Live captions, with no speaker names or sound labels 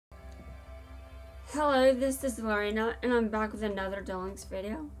Hello, this is Lorena, and I'm back with another Duelin's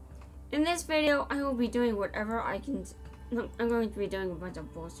video. In this video, I will be doing whatever I can. I'm going to be doing a bunch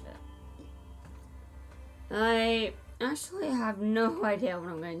of bullshit. I actually have no idea what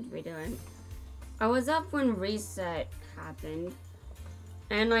I'm going to be doing. I was up when reset happened,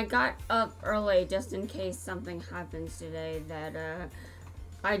 and I got up early just in case something happens today that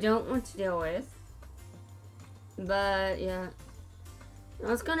I don't want to deal with. But yeah. I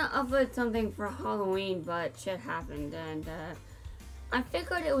was gonna upload something for Halloween, but shit happened, and I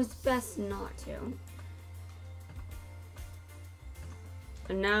figured it was best not to.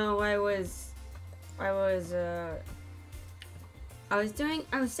 And now I was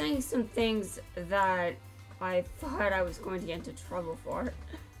saying some things that I thought I was going to get into trouble for.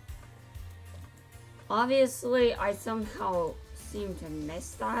 Obviously, I somehow seem to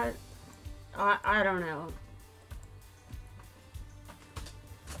miss that. I don't know.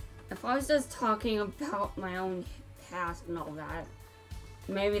 If I was just talking about my own past and all that,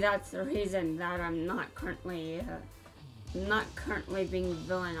 maybe that's the reason that I'm not currently being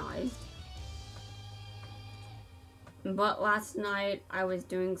villainized. But last night I was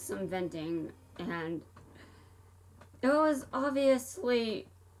doing some venting, and it was obviously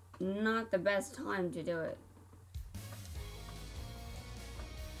not the best time to do it.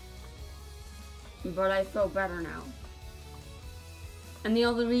 But I feel better now. And the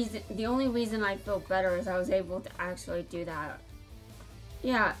only reason I feel better is I was able to actually do that.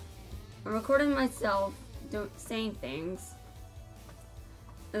 Yeah, I recorded myself saying things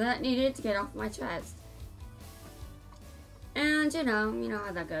that needed to get off my chest. And you know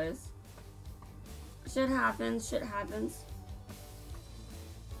how that goes. Shit happens.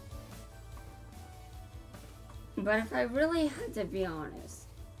 But if I really had to be honest,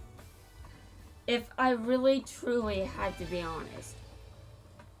 if I really truly had to be honest,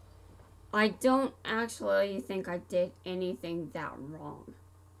 I don't actually think I did anything that wrong.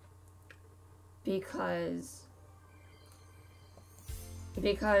 Because,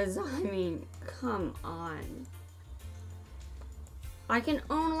 I mean, come on. I can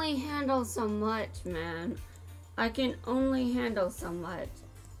only handle so much, man. I can only handle so much.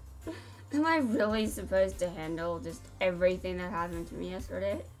 Am I really supposed to handle just everything that happened to me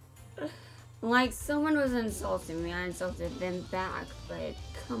yesterday? Like, someone was insulting me, I insulted them back, but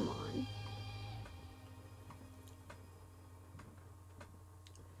come on.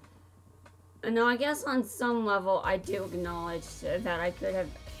 Now, I guess on some level, I do acknowledge that I could have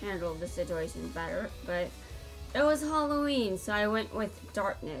handled the situation better, but it was Halloween, so I went with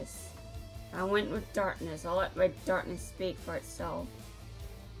darkness. I'll let my darkness speak for itself.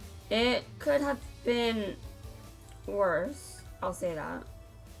 It could have been worse, I'll say that.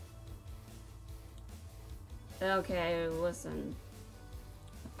 Okay, listen.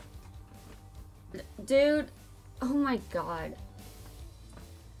 Dude, oh my god.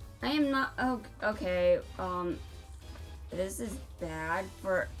 I am not, okay, this is bad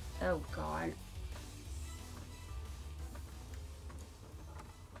for, oh god.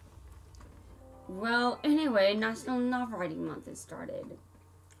 Well, anyway, National Novel Writing Month has started.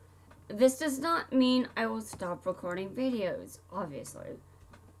 This does not mean I will stop recording videos, obviously.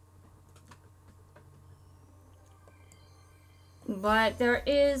 But there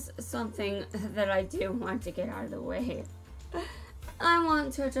is something that I do want to get out of the way. I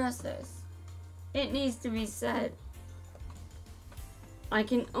want to address this. It needs to be said. I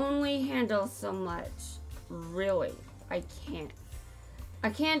can only handle so much. Really, I can't. I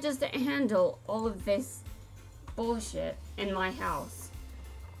can't just handle all of this bullshit in my house.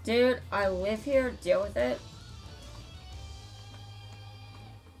 Dude, I live here, deal with it.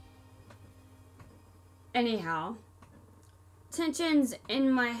 Anyhow, tensions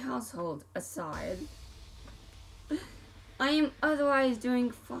in my household aside, I am otherwise doing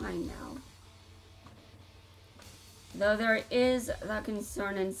fine now. Though there is that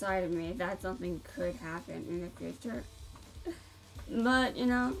concern inside of me that something could happen in the future. But, you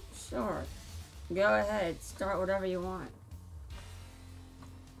know, sure. Go ahead, start whatever you want.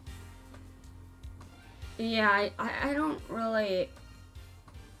 Yeah, I don't really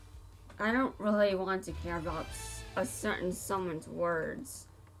want to care about a certain someone's words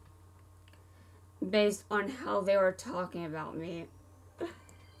based on how they were talking about me.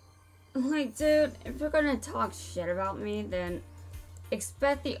 Like, dude, if you're gonna talk shit about me, then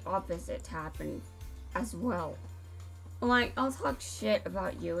expect the opposite to happen as well. Like, I'll talk shit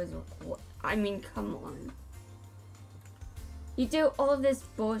about you as well. I mean, come on. You do all this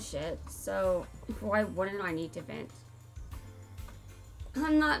bullshit, so why wouldn't I need to vent?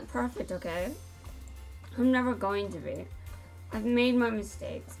 I'm not perfect, okay? I'm never going to be. I've made my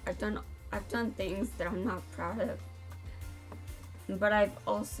mistakes. I've done I've done things that I'm not proud of. But I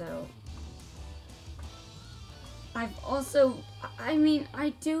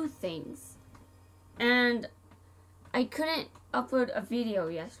do things. And I couldn't upload a video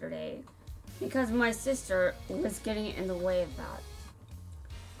yesterday because my sister was getting in the way of that.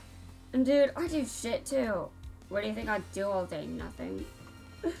 And dude, I do shit too. What do you think I do all day? Nothing.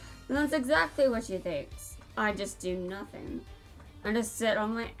 And that's exactly what she thinks. I just do nothing. I just sit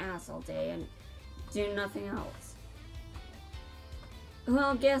on my ass all day and do nothing else.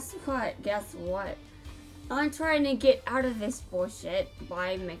 Well, guess what? Guess what? I'm trying to get out of this bullshit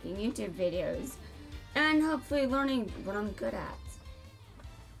by making YouTube videos and hopefully learning what I'm good at.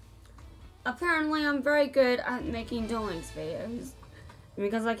 Apparently, I'm very good at making Duel Links videos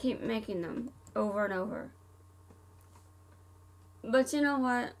because I keep making them over and over. But you know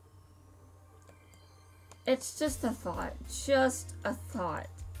what? It's just a thought. Just a thought.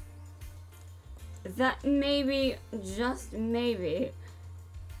 That maybe, just maybe,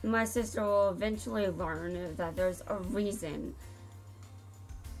 my sister will eventually learn that there's a reason.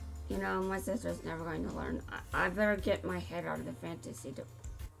 You know, my sister's never going to learn. I better get my head out of the fantasy.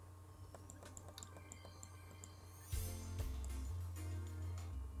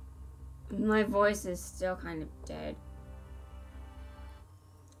 My voice is still kind of dead.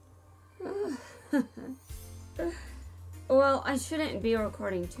 Well, I shouldn't be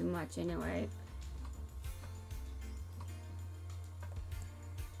recording too much anyway.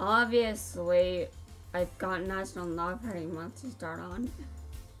 Obviously, I've got National Operating Month to start on.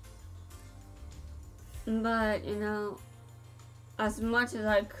 But, you know, as much as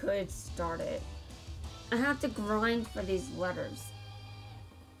I could start it, I have to grind for these letters.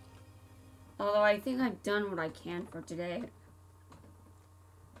 Although I think I've done what I can for today.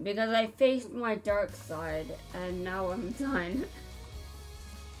 Because I faced my dark side, and now I'm done.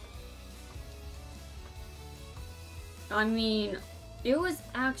 I mean, it was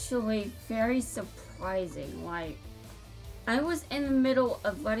actually very surprising. Like, I was in the middle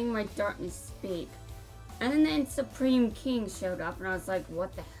of letting my darkness speak, and then Supreme King showed up, and I was like,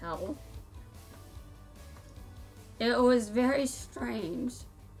 what the hell? It was very strange.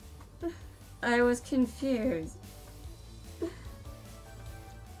 I was confused.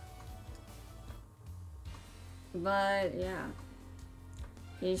 But yeah,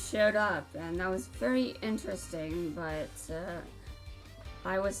 he showed up and that was very interesting, but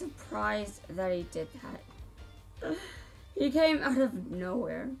I was surprised that he did that. He came out of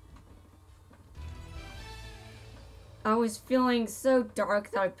nowhere. I was feeling so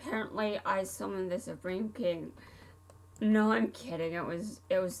dark that apparently I summoned the Supreme King. No, I'm kidding. It was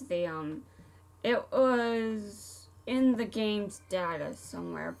in the game's data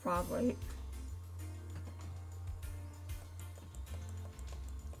somewhere, probably.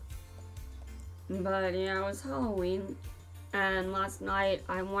 But yeah, it was Halloween, and last night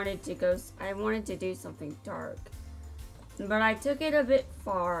I wanted to do something dark. But I took it a bit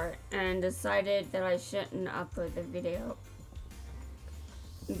far and decided that I shouldn't upload the video.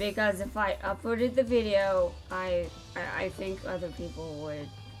 Because if I uploaded the video, I think other people would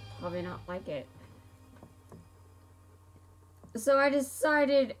probably not like it. So I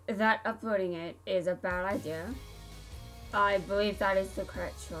decided that uploading it is a bad idea. I believe that is the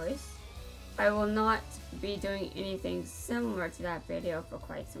correct choice. I will not be doing anything similar to that video for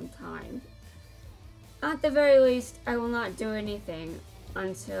quite some time. At the very least, I will not do anything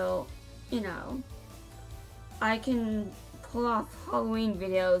until, you know, I can pull off Halloween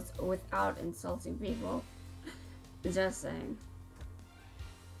videos without insulting people. Just saying.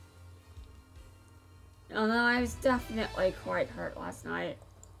 Although I was definitely quite hurt last night.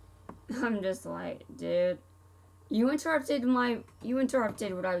 I'm just like, dude, you interrupted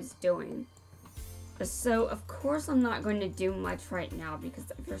what I was doing. So, of course I'm not going to do much right now because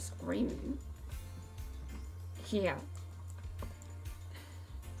you're screaming. Yeah.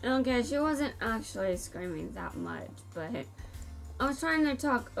 Okay, she wasn't actually screaming that much, but I was trying to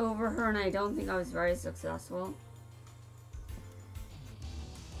talk over her and I don't think I was very successful.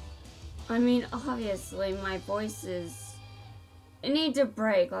 I mean, obviously, my voice it needs a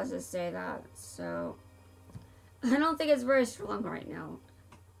break, let's just say that, so I don't think it's very strong right now.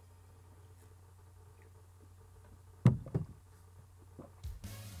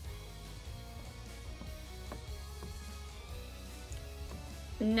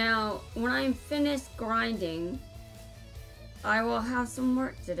 Now, when I'm finished grinding, I will have some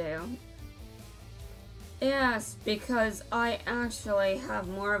work to do. Yes, because I actually have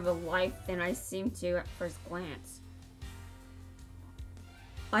more of a life than I seem to at first glance.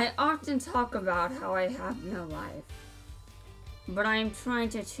 I often talk about how I have no life. But I'm trying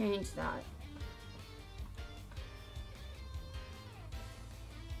to change that.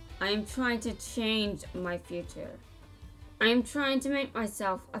 I am trying to change my future. I am trying to make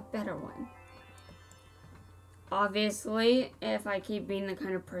myself a better one. Obviously, if I keep being the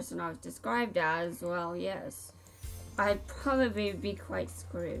kind of person I was described as, well, yes, I'd probably be quite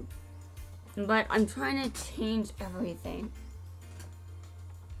screwed. But I'm trying to change everything.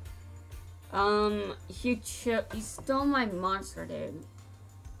 You stole my monster, dude.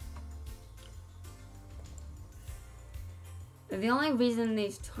 The only reason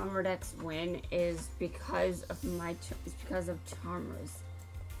these Charmer decks win is because of Charmers.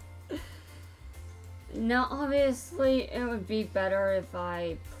 Now, obviously, it would be better if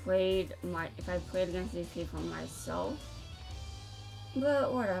I played against these people myself.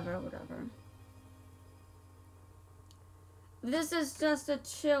 But whatever. This is just a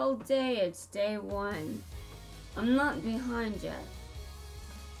chill day. It's day 1. I'm not behind yet.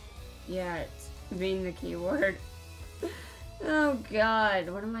 Yet, being the key word. Oh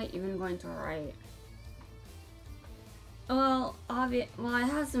god, what am I even going to write? Well, I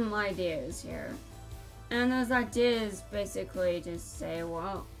have some ideas here. And those ideas basically just say,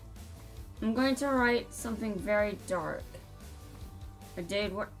 well, I'm going to write something very dark.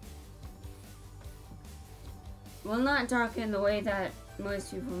 Well, not dark in the way that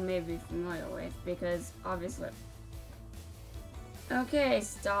most people may be familiar with, because obviously... Okay,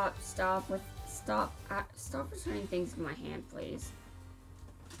 stop returning things to my hand, please.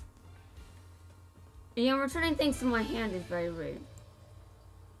 Yeah, returning things to my hand is very rude.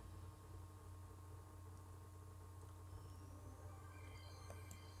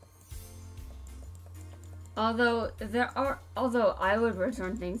 Although I would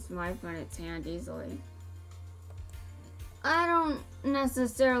return things to my opponent's hand easily. I don't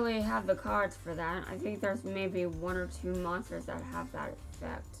necessarily have the cards for that. I think there's maybe 1 or 2 monsters that have that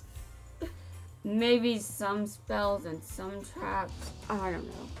effect. Maybe some spells and some traps. I don't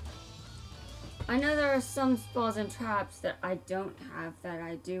know. I know there are some spells and traps that I don't have that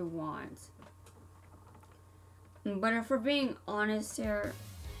I do want. But if we're being honest here,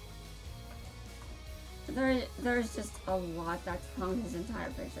 there's just a lot that's wrong with this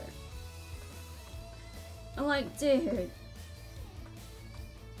entire picture. Like, dude.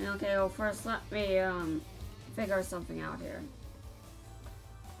 Okay, well first let me figure something out here.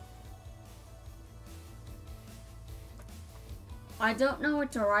 I don't know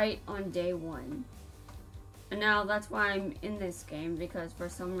what to write on day 1. And now that's why I'm in this game, because for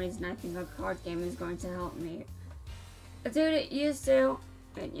some reason I think a card game is going to help me. Dude, it used to.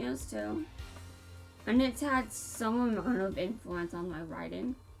 And it's had some amount of influence on my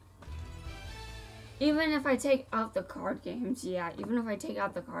writing. Even if I take out the card games, yeah, even if I take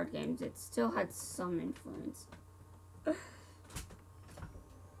out the card games, it still had some influence.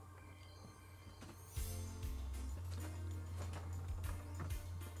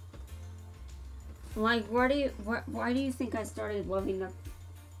 Like, why do you think I started loving the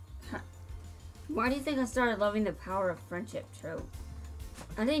power of friendship trope?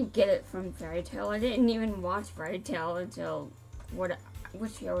 I didn't get it from Fairy Tail. I didn't even watch Fairy Tail until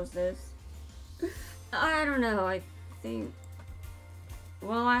which year was this? I don't know. I think,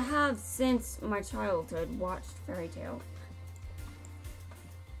 well, I have since my childhood watched Fairy Tail.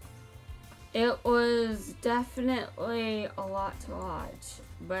 It was definitely a lot to watch,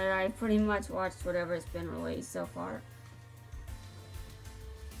 but I pretty much watched whatever's been released so far.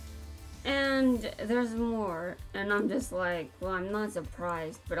 And there's more, and I'm just like, well, I'm not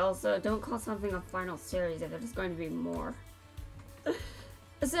surprised, but also don't call something a final series if there's going to be more.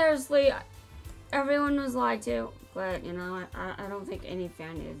 Seriously, everyone was lied to, but you know, I don't think any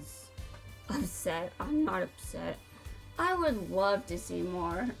fan is upset. I'm not upset. I would love to see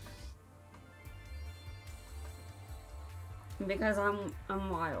more. Because I'm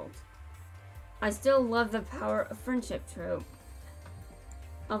wild. I still love the power of friendship trope.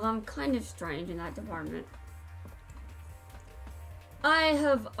 Although I'm kind of strange in that department. I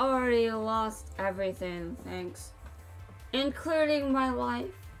have already lost everything, thanks. Including my life.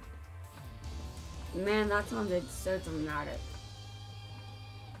 Man, that sounded so dramatic.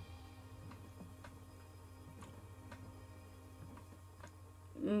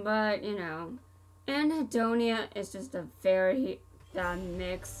 But, you know, anhedonia is just a very bad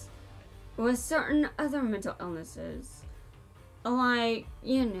mix with certain other mental illnesses. Like,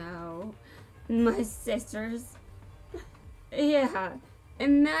 you know, my sisters. Yeah,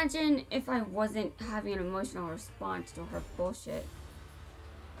 imagine if I wasn't having an emotional response to her bullshit.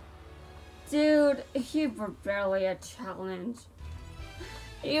 Dude, you were barely a challenge.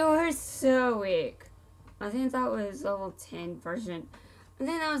 You were so weak. I think that was level 10 version. I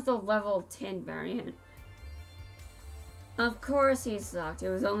think that was the level 10 variant. Of course he sucked. It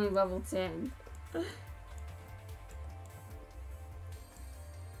was only level 10.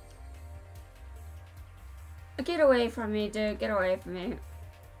 Get away from me, dude. Get away from me.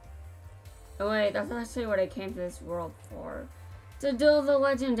 Oh wait, that's actually what I came to this world for. To duel the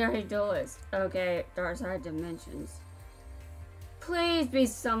legendary duelist. Okay, Dark Side Dimensions. Please be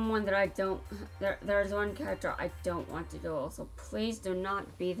someone that I don't... There's one character I don't want to duel, so please do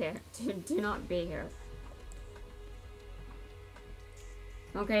not be there. Do not be here.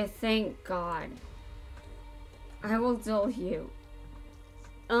 Okay, thank God. I will duel you.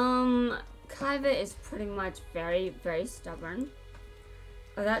 Kaiba is pretty much very, very stubborn.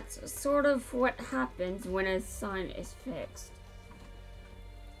 That's sort of what happens when a sign is fixed.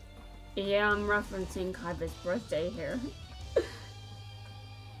 Yeah, I'm referencing Kaiba's birthday here.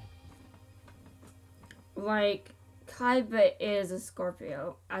 Like, Kaiba is a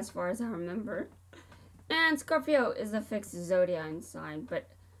Scorpio, as far as I remember. And Scorpio is a fixed zodiac sign, but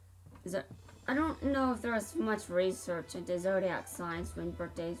I don't know if there was much research into zodiac signs when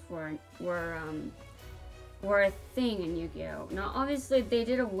birthdays were a thing in Yu-Gi-Oh! Now, obviously, they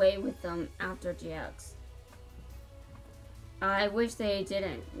did away with them after GX. I wish they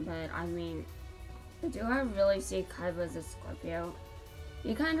didn't, but I mean, do I really see Kaiba as a Scorpio?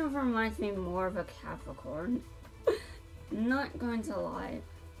 He kind of reminds me more of a Capricorn. Not going to lie.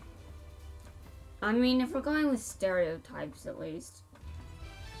 I mean, if we're going with stereotypes, at least.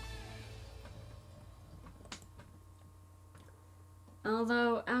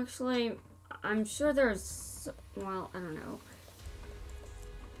 Although, actually, I'm sure there's... Well, I don't know.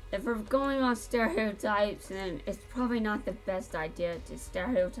 If we're going on stereotypes, then it's probably not the best idea to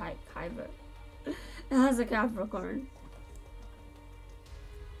stereotype Kaiba as a Capricorn.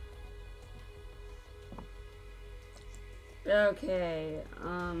 Okay,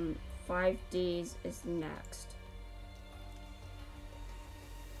 5Ds is next.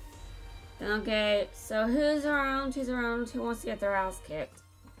 Okay, so who's around? Who wants to get their ass kicked?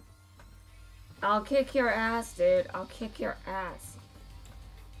 I'll kick your ass, dude. I'll kick your ass.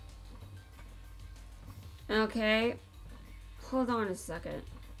 Okay. Hold on a second.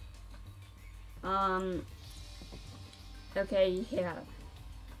 Okay, yeah.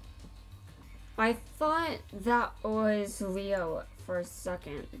 I thought that was Leo for a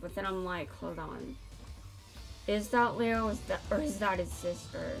second, but then I'm like, hold on. Is that Leo, or is that his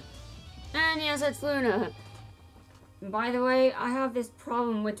sister? And yes, it's Luna. By the way, I have this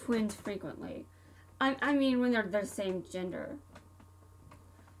problem with twins frequently. I mean, when they're the same gender.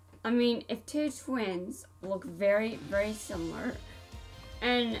 I mean, if two twins look very, very similar,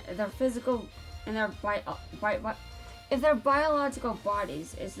 and their physical, and their if their biological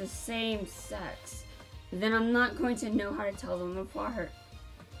bodies is the same sex, then I'm not going to know how to tell them apart.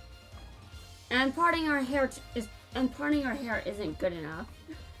 And parting our hair isn't good enough.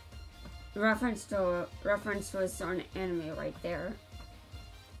 Reference to a certain anime right there.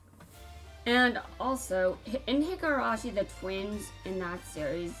 And also, in Higurashi, the twins in that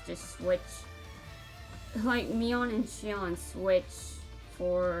series just switch, like Mion and Shion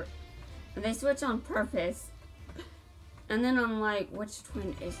they switch on purpose. And then I'm like, which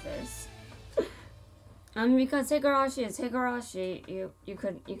twin is this? And because Higurashi is Higurashi, you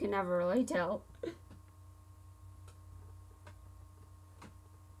can never really tell.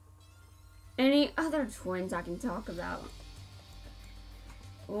 Any other twins I can talk about?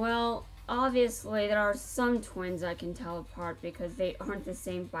 Well, obviously there are some twins I can tell apart because they aren't the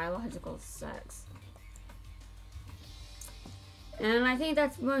same biological sex. And I think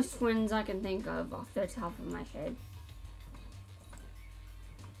that's most twins I can think of off the top of my head.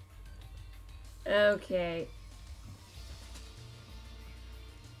 Okay.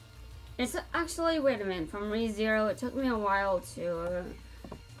 It's actually, wait a minute, from ReZero, it took me a while to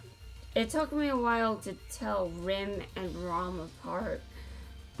tell Rim and Rom apart.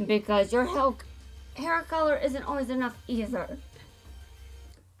 Because your hair color isn't always enough either.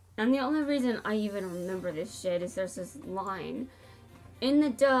 And the only reason I even remember this shit is there's this line in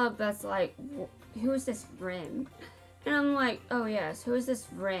the dub that's like, who's this Rim? And I'm like, oh yes, who is this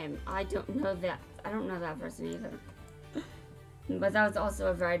Rim? I don't know that person either. But that was also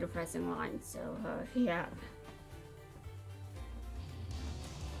a very depressing line, so yeah.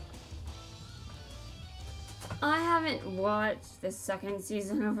 I haven't watched the second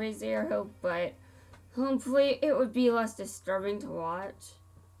season of ReZero, but hopefully it would be less disturbing to watch.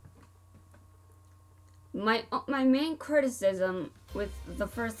 My main criticism with the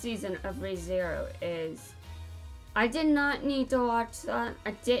first season of ReZero is I did not need to watch that.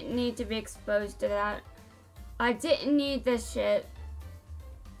 I didn't need to be exposed to that. I didn't need this shit.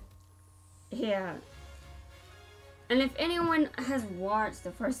 Yeah. And if anyone has watched the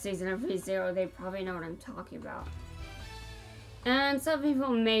first season of ReZero, they probably know what I'm talking about. And some people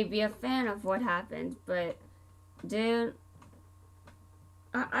may be a fan of what happened, but dude,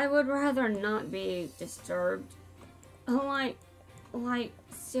 I would rather not be disturbed. Like,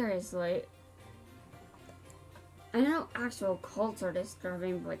 seriously. I know actual cults are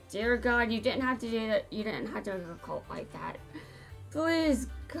disturbing, but dear God, you didn't have to do that. You didn't have to make a cult like that. Please,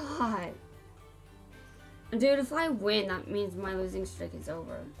 God. Dude, if I win, that means my losing streak is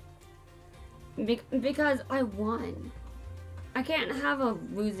over. Because I won. I can't have a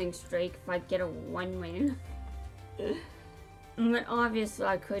losing streak if I get a 1 win. But obviously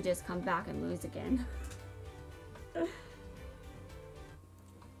I could just come back and lose again.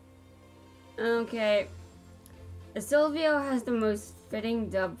 Okay. Silvio has the most fitting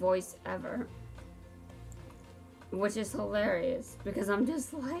dub voice ever. Which is hilarious, because I'm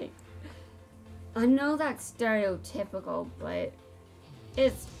just like, I know that's stereotypical, but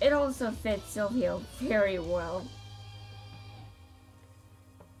it also fits Silvio very well.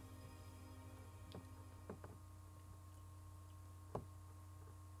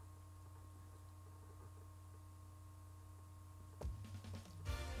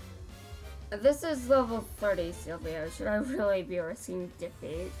 This is level 30, Silvio. Should I really be risking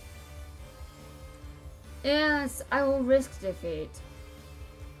defeat? Yes, I will risk defeat.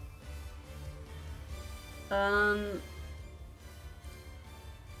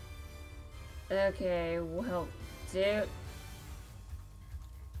 Okay, well, dude.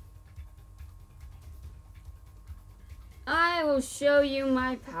 I will show you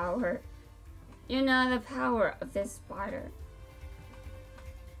my power. You know, the power of this spider.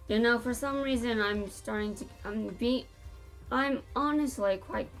 You know, for some reason I'm honestly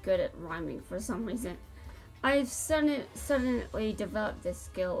quite good at rhyming for some reason. I've suddenly developed this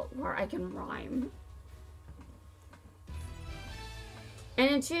skill where I can rhyme. And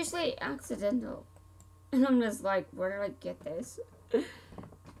it's usually accidental. And I'm just like, where did I get this?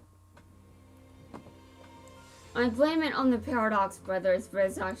 I blame it on the Paradox Brothers, but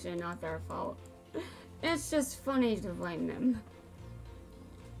it's actually not their fault. It's just funny to blame them.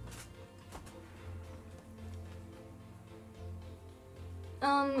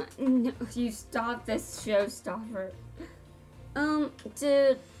 No, you stop this showstopper.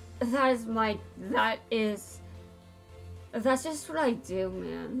 Dude, that's just what I do,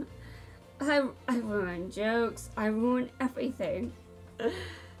 man. I ruin jokes, I ruin everything.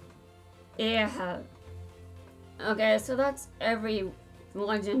 Yeah. Okay, so that's every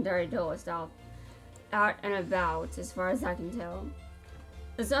legendary duelist out and about, as far as I can tell.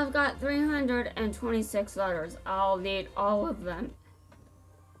 So I've got 326 letters. I'll need all of them.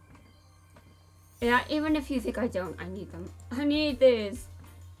 Yeah, even if you think I don't, I need them. I need these.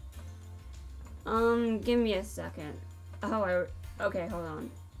 Give me a second. Oh, okay, hold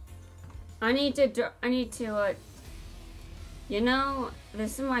on. I need to, you know,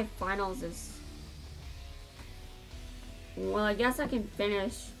 this is my finals is, well, I guess I can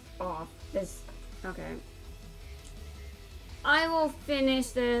finish off this, okay. I will finish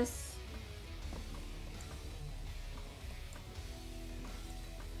this.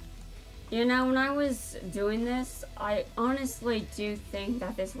 You know, when I was doing this, I honestly do think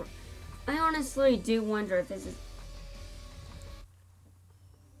that I honestly do wonder if this is...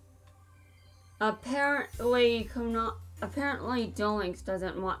 Apparently Duel Links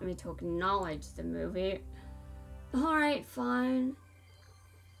doesn't want me to acknowledge the movie. Alright, fine.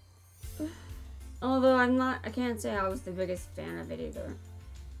 Although I can't say I was the biggest fan of it either.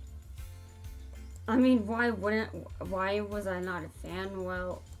 I mean, why was I not a fan?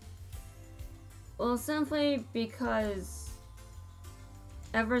 Well, simply because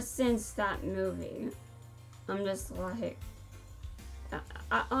ever since that movie, I'm just like,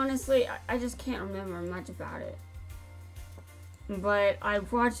 honestly, I just can't remember much about it. But I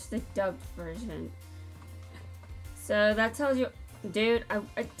watched the dubbed version. So that tells you, dude, I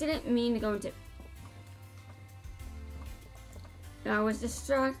didn't mean to go into... I was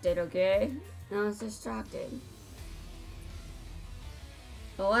distracted, okay? I was distracted.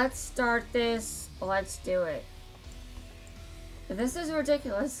 Let's start this. Let's do it. This is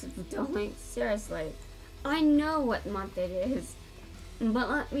ridiculous. Don't seriously. I know what month it is.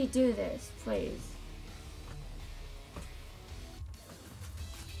 But let me do this, please.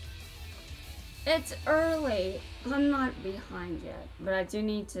 It's early. I'm not behind yet, but I do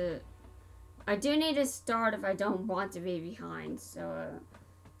need to start if I don't want to be behind. So,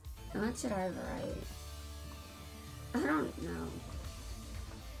 what should I write? I don't know.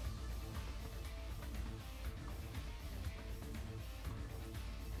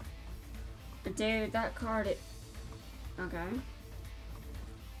 Dude, that card okay.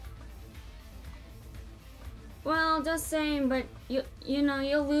 Well, just saying, but you know,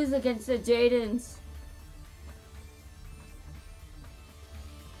 you'll lose against the Jadens.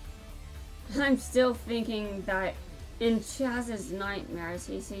 I'm still thinking that in Chaz's nightmares,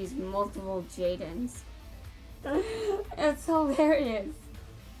 he sees multiple Jadens. It's hilarious.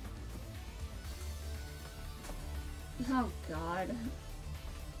 Oh, God.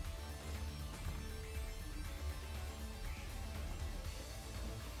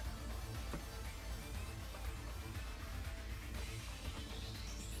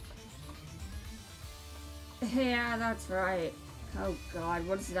 Yeah, that's right. Oh, God,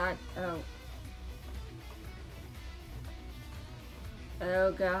 what is that? Oh.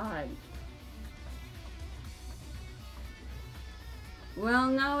 Oh, God. Well,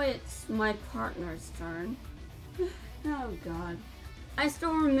 now it's my partner's turn. Oh, God. I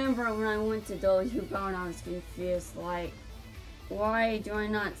still remember when I went to Duel and I was confused, like, why do I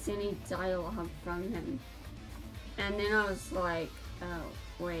not see any dialogue from him? And then I was like, oh,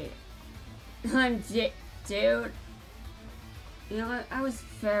 wait. Dude. You know, I was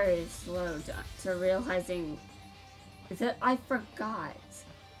very slow to realizing that I forgot.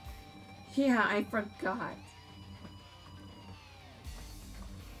 Yeah, I forgot.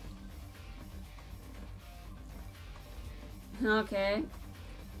 Okay.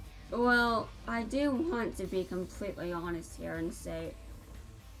 Well, I do want to be completely honest here and say,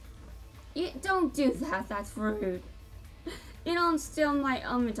 you don't do that, that's rude. You don't steal my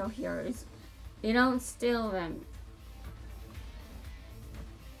elemental heroes. You don't steal them.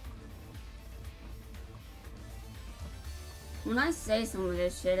 When I say some of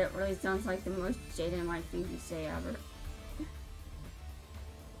this shit, it really sounds like the most Jaden-like thing to say ever.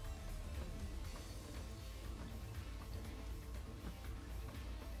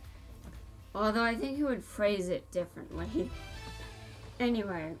 Although I think he would phrase it differently.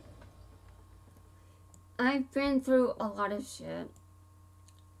 Anyway. I've been through a lot of shit.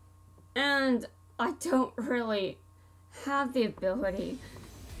 And I don't really have the ability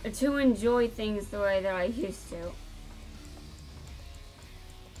to enjoy things the way that I used to.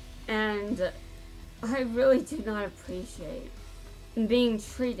 And I really do not appreciate being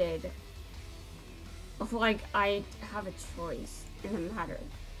treated like I have a choice in the matter.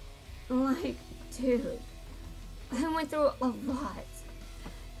 Like, dude, I went through a lot.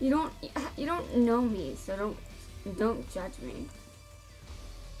 You don't know me, so don't judge me.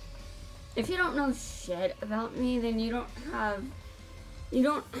 If you don't know shit about me, then you don't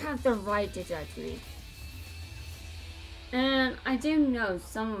have the right to judge me. And I do know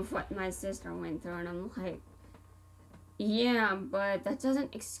some of what my sister went through, and I'm like, yeah, but that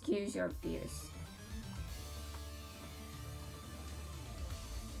doesn't excuse your abuse.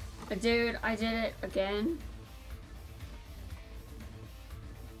 Dude, I did it again.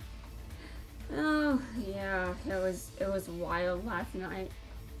 Oh, yeah, it was wild last night.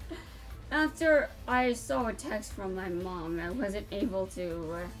 After I saw a text from my mom, I wasn't able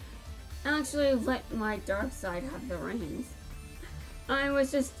to actually let my dark side have the reins. I was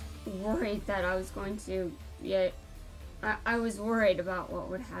just worried that I was going to I was worried about what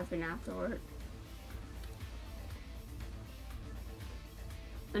would happen afterward.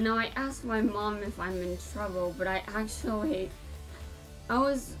 And now I asked my mom if I'm in trouble, but I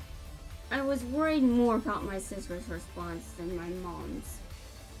was worried more about my sister's response than my mom's.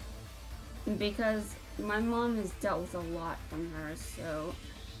 Because my mom has dealt with a lot from her, so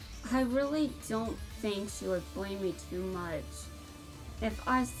I really don't think she would blame me too much if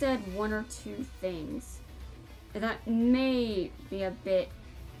I said one or two things that may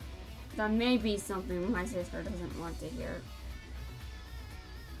be something my sister doesn't want to hear.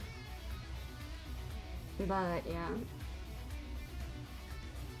 But yeah,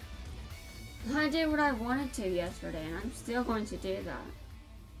 I did what I wanted to yesterday, and I'm still going to do that.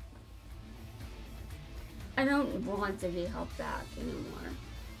 I don't want to be held back anymore.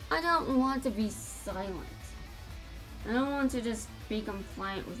 I don't want to be silent. I don't want to just be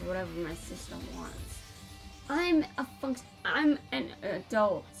compliant with whatever my sister wants. I'm an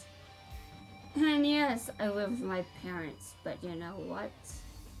adult. And yes, I live with my parents, but you know what?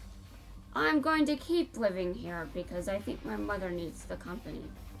 I'm going to keep living here because I think my mother needs the company.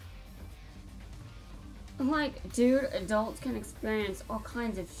 Like, dude, adults can experience all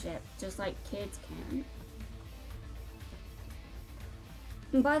kinds of shit, just like kids can.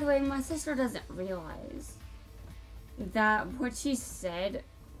 And by the way, my sister doesn't realize that what she said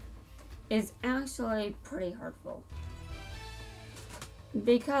is actually pretty hurtful.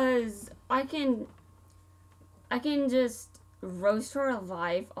 Because I can just roast her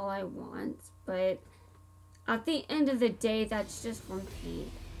alive all I want, but at the end of the day, that's just from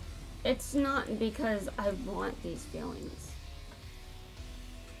pain. It's not because I want these feelings.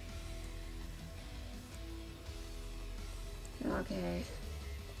 Okay.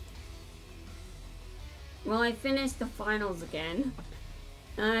 Well, I finished the finals again,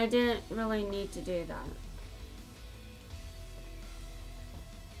 and I didn't really need to do that.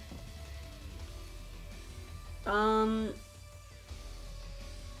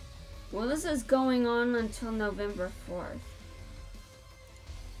 Well, this is going on until November 4th.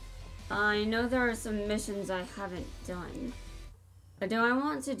 I know there are some missions I haven't done. Do I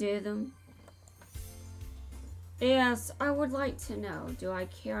want to do them? Yes, I would like to know. Do I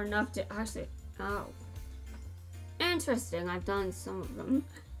care enough to actually... Oh. Interesting, I've done some of them.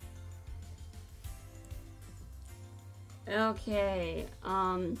 Okay,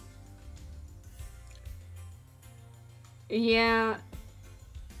 yeah.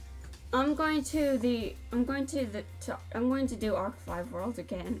 I'm going to do Arc 5 World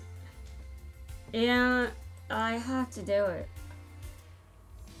again. Yeah, I have to do it.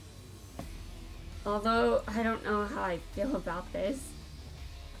 Although, I don't know how I feel about this.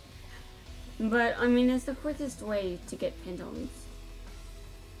 But, I mean, it's the quickest way to get pendulums.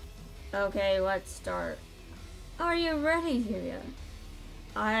 Okay, let's start. Are you ready, Yuya?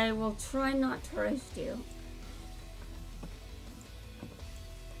 I will try not to roast you.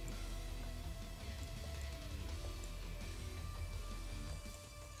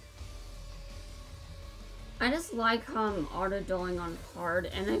 I just like how I'm auto-dueling on hard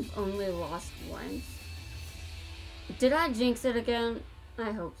and I've only lost once. Did I jinx it again?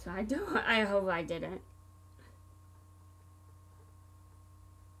 I hope so. I hope I didn't.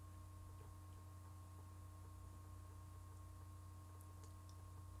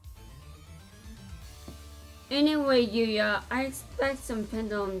 Anyway, Yuya, I expect some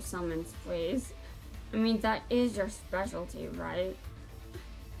pendulum summons, please. I mean, that is your specialty, right?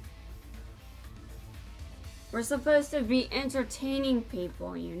 We're supposed to be entertaining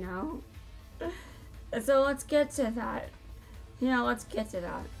people, you know? So let's get to that. Yeah, let's get to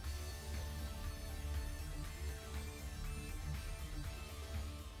that.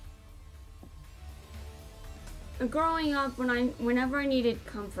 Growing up, whenever I needed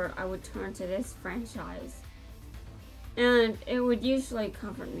comfort, I would turn to this franchise. And it would usually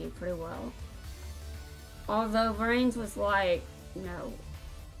comfort me pretty well. Although Brains was like, no.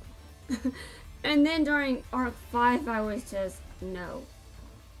 And then during Arc 5, I was just, no.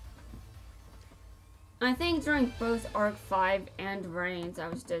 I think during both Arc 5 and Brains,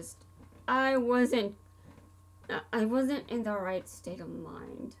 I wasn't in the right state of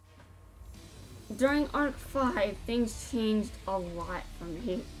mind. During Arc 5, things changed a lot for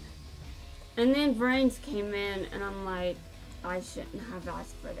me. And then Brains came in, and I'm like, I shouldn't have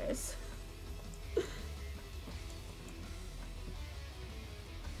asked for this.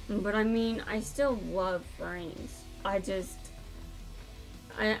 But I mean, I still love Brains. I just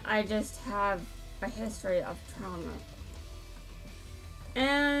have a history of trauma.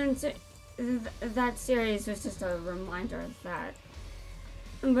 And that series was just a reminder of that.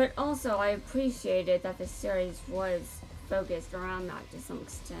 But also, I appreciated that the series was focused around that to some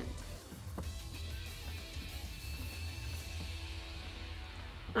extent.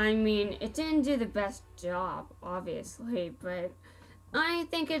 I mean, it didn't do the best job, obviously, but I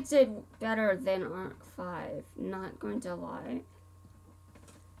think it did better than Arc 5, not going to lie.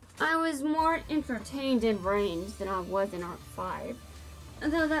 I was more entertained in Brains than I was in Arc 5.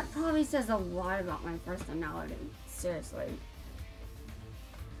 Though that probably says a lot about my personality, seriously.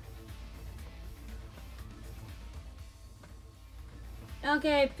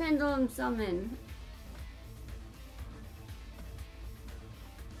 Okay, Pendulum Summon.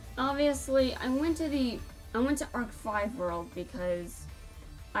 Obviously, I went to Arc 5 World because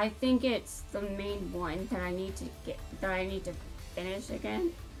I think it's the main one that I need to finish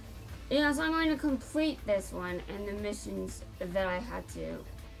again. Yeah, so I'm going to complete this one and the missions that I had to.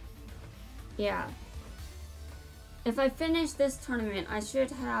 Yeah. If I finish this tournament, I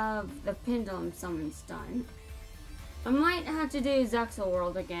should have the Pendulum Summons done. I might have to do Zexal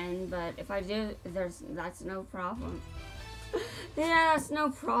World again, but if I do, that's no problem. Yeah, that's no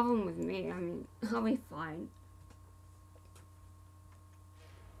problem with me. I mean, I'll be fine.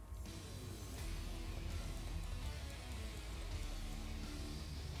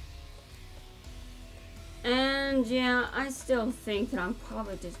 And yeah, I still think that I'm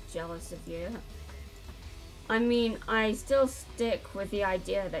probably just jealous of you. I mean, I still stick with the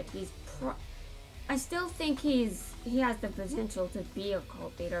idea that I still think he has the potential to be a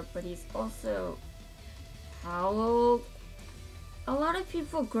cult leader, but he's also... How old? a lot of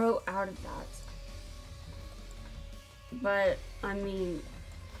people grow out of that. But, I mean,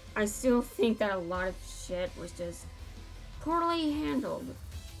 I still think that a lot of shit was just poorly handled.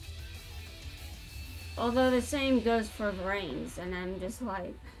 Although the same goes for brains, and I'm just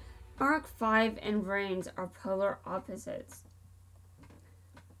like, Arc 5 and brains are polar opposites.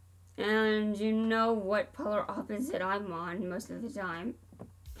 And you know what polar opposite I'm on most of the time.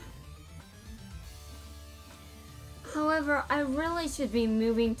 However, I really should be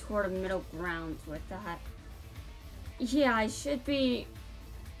moving toward a middle ground with that. Yeah, I should be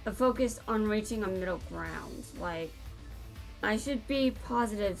focused on reaching a middle ground. Like, I should be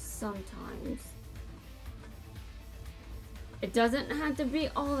positive sometimes. It doesn't have to be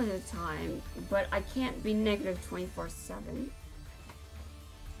all of the time, but I can't be negative 24/7.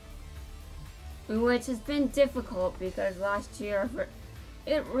 Which has been difficult because last year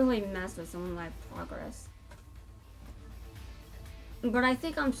it really messed with some of my progress. But I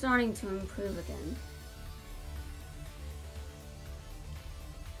think I'm starting to improve again.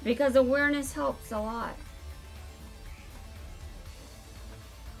 Because awareness helps a lot.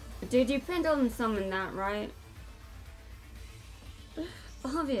 Did you pendulum summon that, right?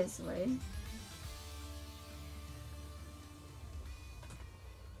 Obviously.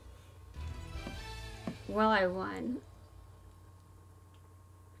 Well, I won.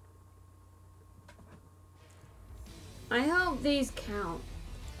 I hope these count.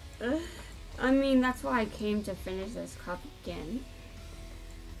 I mean, that's why I came to finish this cup again.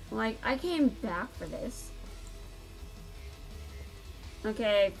 Like, I came back for this.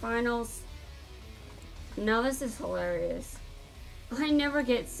 Okay, finals. Now this is hilarious. I never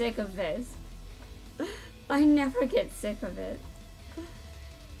get sick of this. I never get sick of it.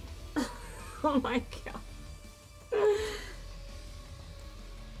 Oh my god.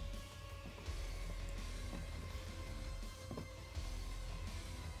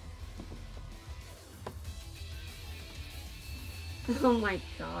 Oh my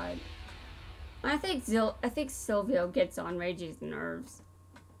god. I think Silvio gets on Reggie's nerves.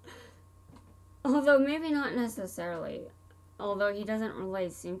 Although maybe not necessarily. Although he doesn't really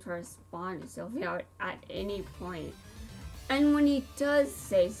seem to respond to Silvio at any point. And when he does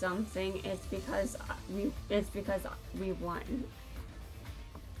say something, it's because we won.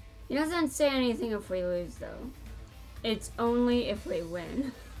 He doesn't say anything if we lose though. It's only if we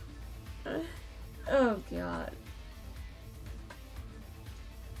win. Oh god.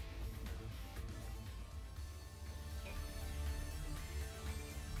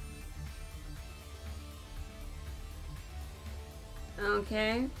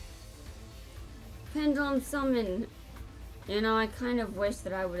 Okay. Pendulum summon. You know, I kind of wish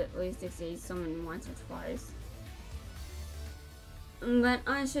that I would at least succeed summon once or twice. But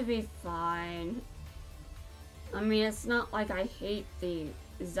I should be fine. I mean, it's not like I hate the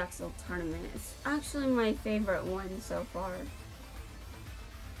Zexal tournament. It's actually my favorite one so far.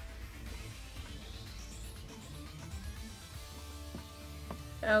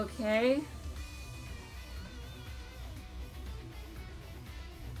 Okay.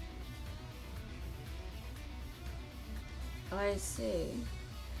 I see.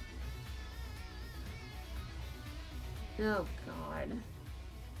 Oh god.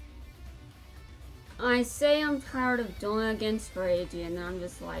 I say I'm tired of dueling against Reggie, and then I'm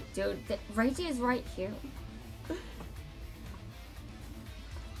just like, dude, Reggie is right here.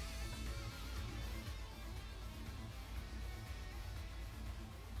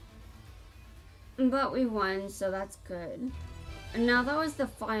 But we won, so that's good. And now that was the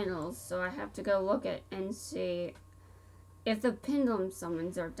finals, so I have to go look at and see if the pendulum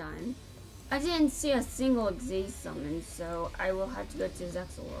summons are done. I didn't see a single Xyz summon, so I will have to go to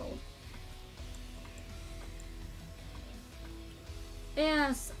Zexal World.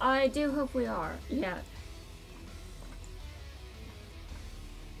 Yes, I do hope we are. Yeah.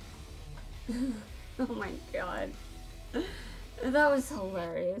 Oh my god. That was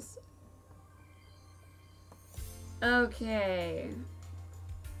hilarious. Okay.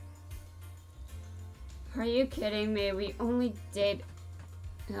 Are you kidding me? We only did...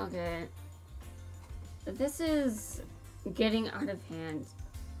 Okay. This is getting out of hand.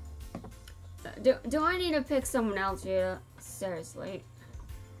 Do I need to pick someone else here? Seriously.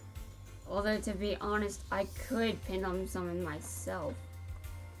 Although, to be honest, I could pendulum summon myself.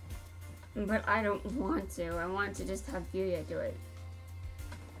 But I don't want to. I want to just have Yuya do it.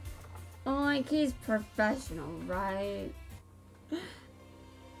 Like, he's professional, right?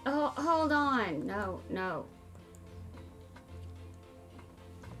 Oh, hold on. No, no.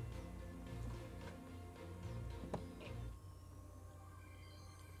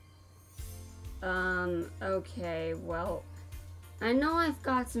 Okay, well, I know I've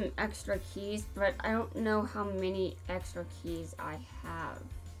got some extra keys, but I don't know how many extra keys I have.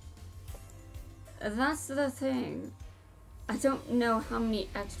 That's the thing. I don't know how many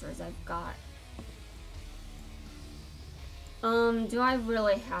extras I've got. Do I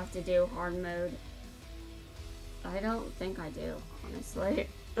really have to do hard mode? I don't think I do, honestly.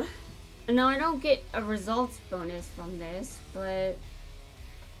 No, I don't get a results bonus from this, but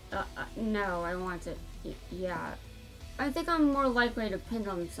no, I want to, yeah. I think I'm more likely to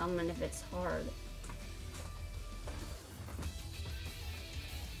pendulum summon if it's hard.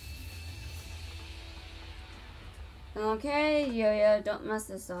 Okay, yeah, don't mess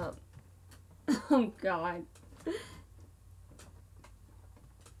this up. Oh god.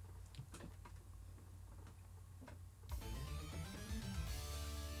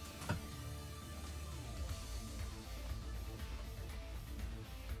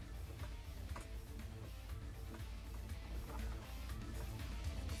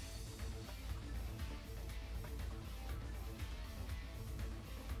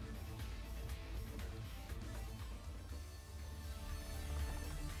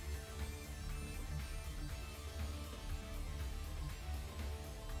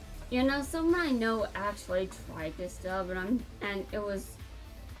 You know, someone I know actually tried this dub, and it was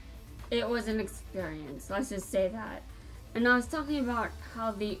an experience. Let's just say that. And I was talking about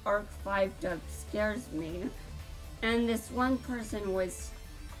how the Arc 5 dub scares me, and this one person was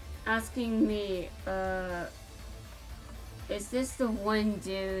asking me, is this the one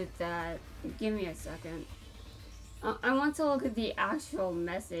dude that? Give me a second. I want to look at the actual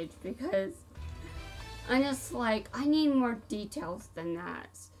message because I just like I need more details than that.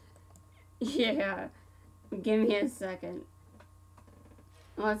 Yeah, give me a second.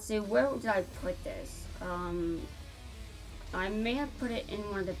 Let's see, where did I put this? I may have put it in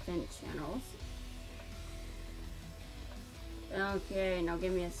one of the vent channels. Okay, now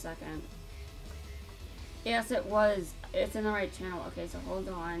give me a second. Yes, it was. It's in the right channel. Okay, so hold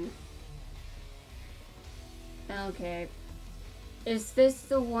on. Okay. Is this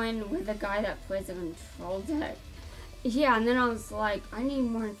the one with the guy that plays a control deck? Yeah, and then I was like, I need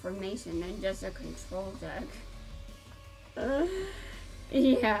more information than just a control deck.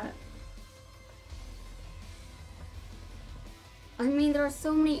 Yeah. I mean, there are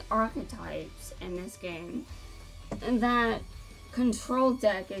so many archetypes in this game, and that control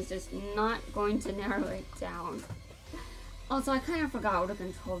deck is just not going to narrow it down. Also, I kind of forgot what a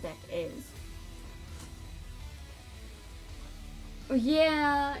control deck is.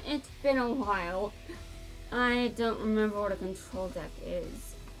 Yeah, it's been a while. I don't remember what a control deck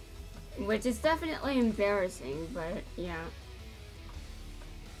is. Which is definitely embarrassing, but yeah.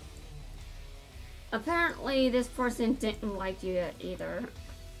 Apparently, this person didn't like you either.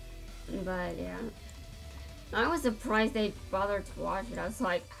 But yeah. I was surprised they bothered to watch it. I was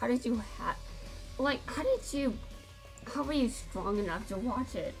like, how did you how were you strong enough to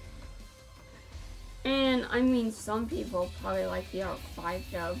watch it? And I mean, some people probably like the Arc 5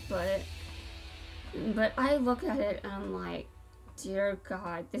 dub, but I look at it and I'm like, dear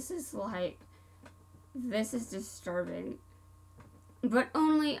God, this is disturbing. But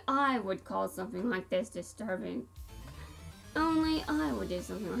only I would call something like this disturbing. Only I would do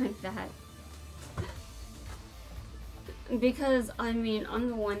something like that. Because, I mean, I'm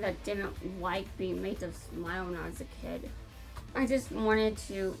the one that didn't like being made to smile when I was a kid. I just wanted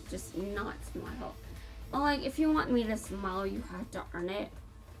to just not smile. Like, if you want me to smile, you have to earn it.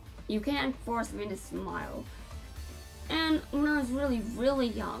 You can't force me to smile. And when I was really, really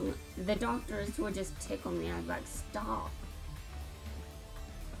young, the doctors would just tickle me and I'd be like, stop.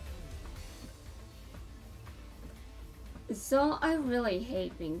 So I really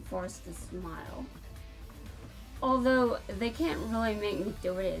hate being forced to smile. Although, they can't really make me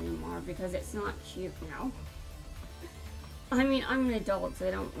do it anymore because it's not cute now. I mean, I'm an adult, so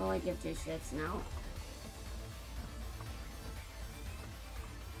I don't really give two shits now.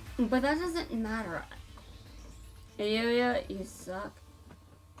 But that doesn't matter. Yeah, you suck.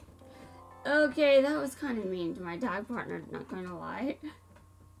 Okay, that was kind of mean to my dog partner, not gonna lie.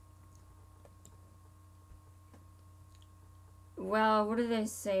 Well, what do they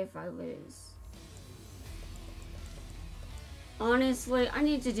say if I lose? Honestly, I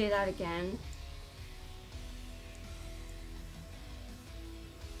need to do that again.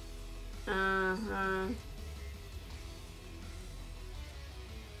 Uh-huh.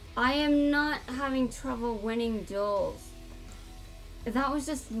 I am not having trouble winning duels. That was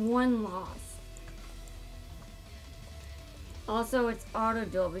just one loss. Also, it's auto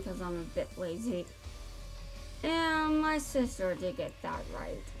duel because I'm a bit lazy. And my sister did get that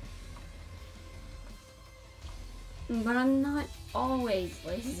right. But I'm not always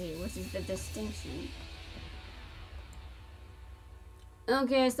lazy, which is the distinction.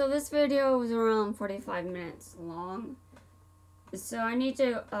 Okay, so this video was around 45 minutes long, so I need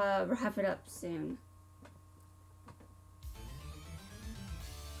to wrap it up soon.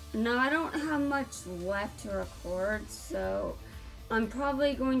 Now, I don't have much left to record, so I'm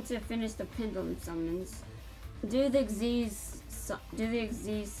probably going to finish the pendulum summons, do the Xyz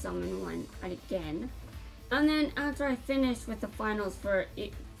summon one again, and then after I finish with the finals for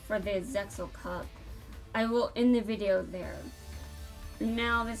the Zexal Cup, I will end the video there.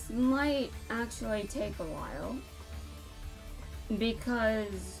 Now, this might actually take a while,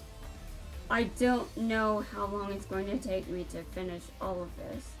 because I don't know how long it's going to take me to finish all of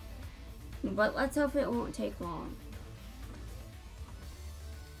this. But let's hope it won't take long.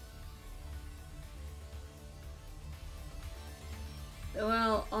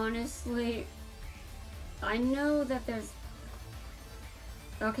 Well, honestly, I know that there's...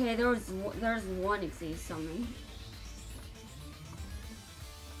 Okay, there's one Xyz summon.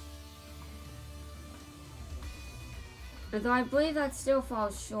 Though I believe that still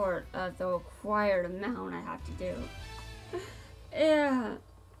falls short of the required amount I have to do. Yeah.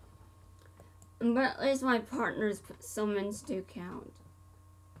 But at least my partner's summons do count.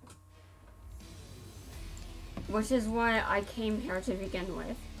 Which is why I came here to begin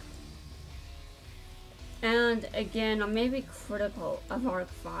with. And again, I may be critical of Arc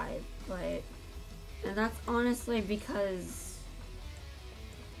 5, but... And that's honestly because...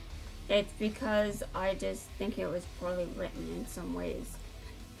 It's because I just think it was poorly written in some ways.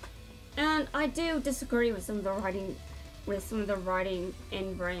 And I do disagree with some of the writing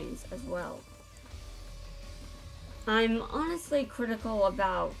in Brains as well. I'm honestly critical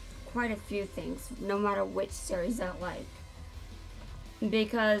about quite a few things, no matter which series I like.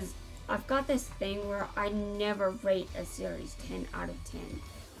 Because I've got this thing where I never rate a series 10 out of 10.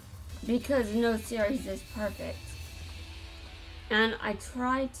 Because no series is perfect. And I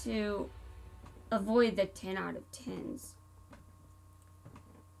try to avoid the 10 out of 10s.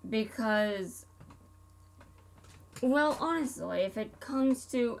 Because, well, honestly, if it comes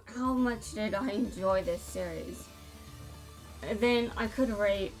to how much did I enjoy this series, then I could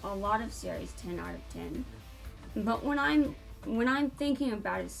rate a lot of series 10 out of 10. But when I'm thinking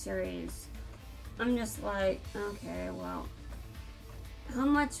about a series, I'm just like, okay, well, how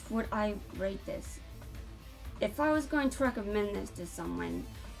much would I rate this? If I was going to recommend this to someone,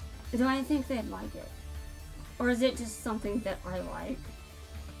 do I think they'd like it? Or is it just something that I like?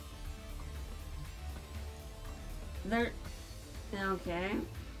 Okay.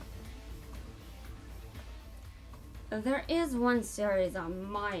 There is one series I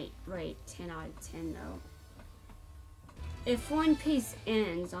might rate 10 out of 10 though. If One Piece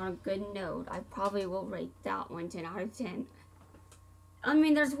ends on a good note, I probably will rate that one 10 out of 10. I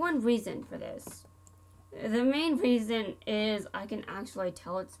mean, there's one reason for this. The main reason is I can actually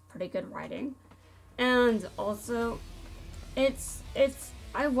tell it's pretty good writing. And also,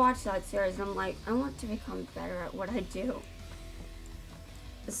 I watched that series and I'm like, I want to become better at what I do.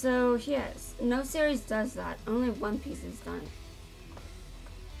 So, yes, no series does that. Only One Piece has done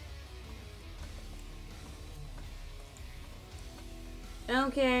it.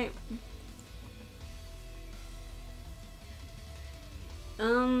 Okay.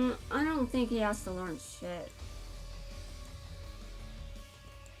 I don't think he has to learn shit.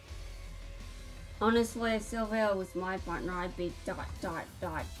 Honestly, if Sylvia was my partner, I'd be ...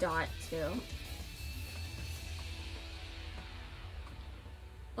 too.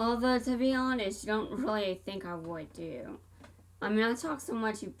 Although, to be honest, you don't really think I would, do you? I mean, I talk so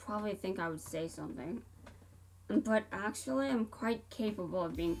much, you probably think I would say something. But actually, I'm quite capable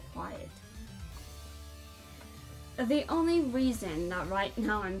of being quiet. The only reason that right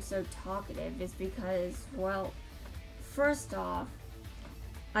now I'm so talkative is because, well, first off,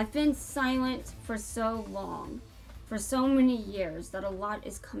 I've been silent for so long, for so many years, that a lot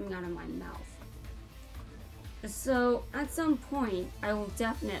is coming out of my mouth. So, at some point, I will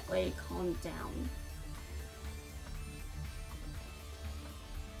definitely calm down.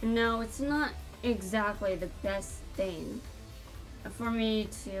 Now, it's not exactly the best thing for me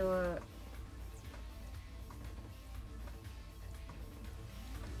to...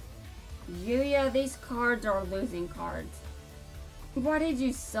 Yuya, these cards are losing cards. Why did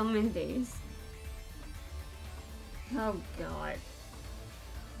you summon these? Oh god.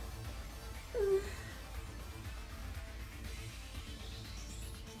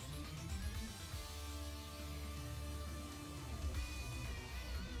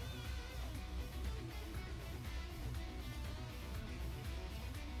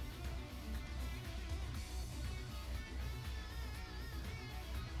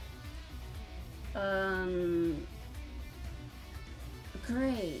 Um,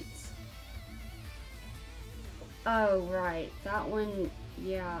 great. Oh, right. That one,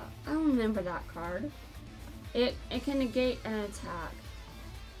 yeah. I remember that card. It can negate an attack.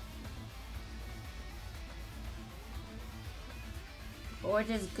 Which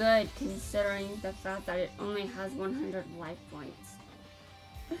is good considering the fact that it only has 100 life points.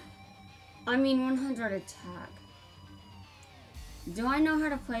 I mean 100 attack. Do I know how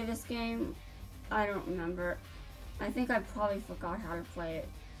to play this game? I don't remember. I think I probably forgot how to play it.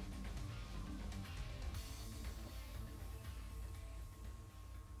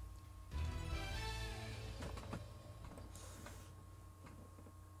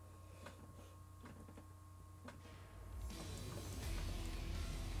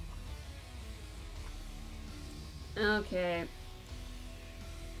 Okay.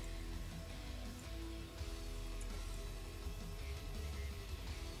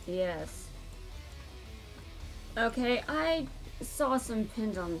 Yes. Okay, I saw some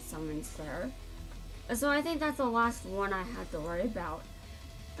pendulum summons there. So I think that's the last one I have to worry about.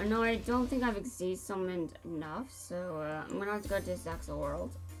 No, I don't think I've exceed summoned enough, so I'm gonna have to go to Zexal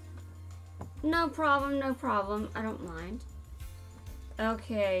World. No problem, no problem. I don't mind.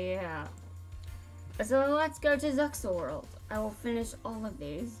 Okay, yeah. So let's go to Zexal World. I will finish all of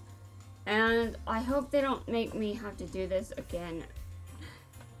these. And I hope they don't make me have to do this again.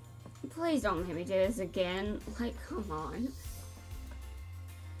 Please don't make me do this again. Like, come on.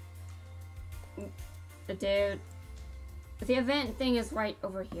 Dude. The event thing is right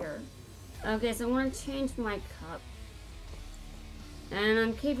over here. Okay, so I'm gonna change my cup. And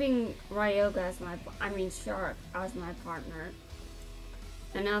I'm keeping Ryoga as Shark as my partner.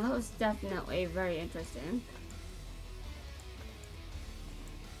 And now that was definitely very interesting.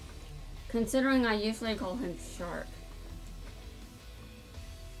 Considering I usually call him Shark.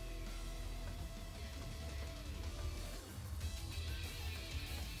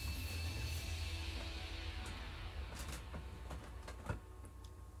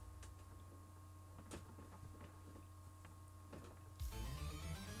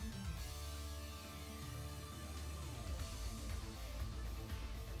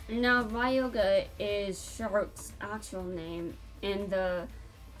 Now, Ryoga is Shark's actual name in the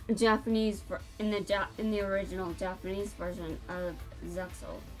Japanese, in the original Japanese version of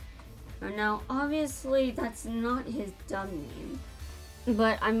Zexal. Now, obviously, that's not his dub name,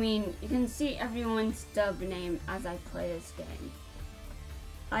 but I mean, you can see everyone's dub name as I play this game.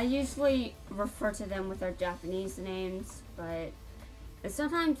 I usually refer to them with their Japanese names, but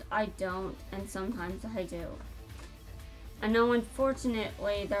sometimes I don't, and sometimes I do. And now,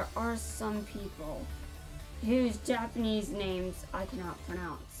 unfortunately, there are some people whose Japanese names I cannot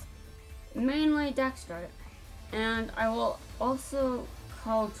pronounce. Mainly Dexter. And I will also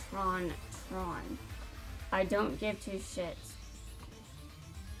call Tron, Tron. I don't give two shits.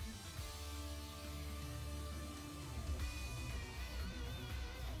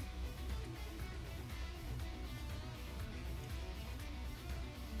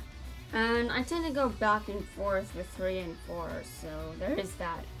 And I tend to go back and forth with 3 and 4, so there is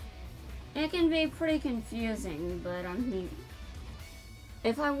that. It can be pretty confusing, but I mean,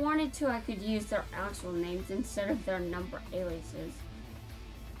 if I wanted to, I could use their actual names instead of their number aliases.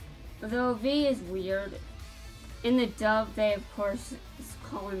 Though V is weird. In the dub, they of course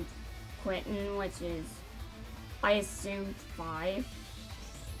call him Quentin, which is, I assume, 5.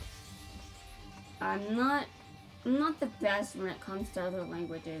 I'm not the best when it comes to other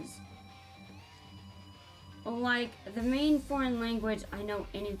languages. Like, the main foreign language I know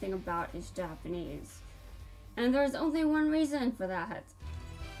anything about is Japanese. And there's only one reason for that.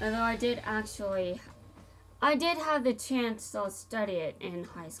 Although I did have the chance to study it in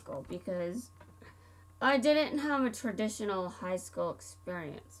high school because I didn't have a traditional high school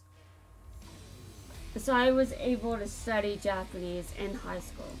experience. So I was able to study Japanese in high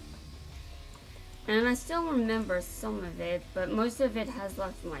school. And I still remember some of it, but most of it has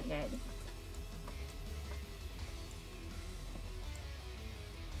left my head.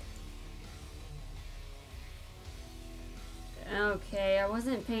 Okay,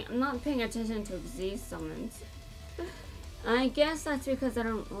 I'm not paying attention to these summons. I guess that's because I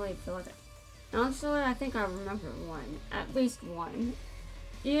don't really feel like it. Actually, I think I remember one. At least one.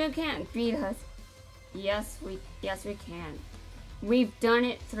 You can't beat us. Yes, we can. We've done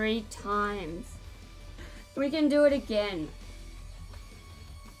it 3 times. We can do it again.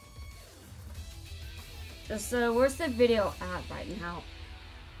 So, where's the video at right now?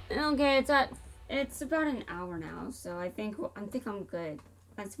 Okay, it's about an hour now, so I think I'm good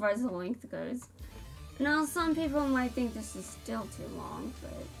as far as the length goes. Now, some people might think this is still too long,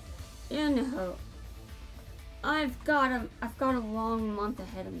 but know. I've got a long month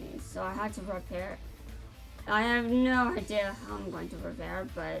ahead of me, so I had to prepare. I have no idea how I'm going to prepare,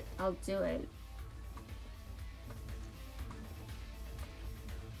 but I'll do it.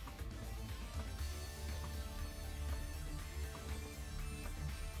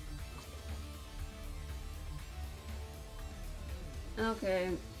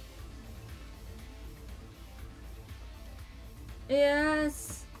 Okay.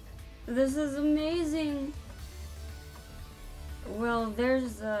 Yes! This is amazing! Well,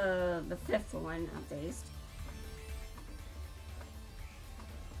 there's the fifth one, at least.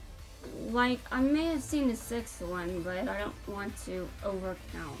 Like, I may have seen the sixth one, but I don't want to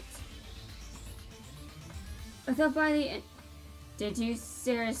overcount. I thought by the end... Did you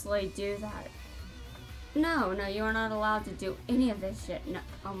seriously do that? No, you are not allowed to do any of this shit. No,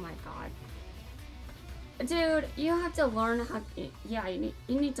 oh my god. Dude, you have to learn how... Yeah, you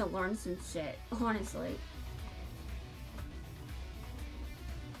need to learn some shit, honestly.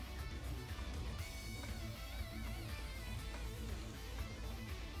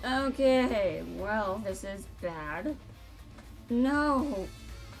 Okay, well, this is bad. No.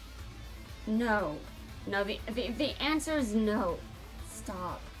 No. No, the answer is no.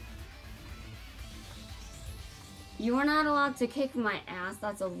 Stop. You are not allowed to kick my ass.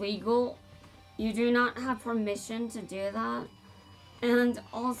 That's illegal. You do not have permission to do that. And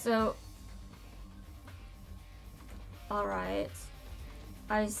also... Alright.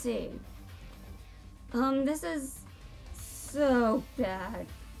 I see. This is so bad.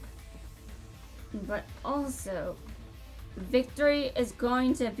 But also, victory is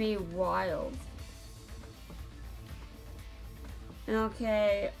going to be wild.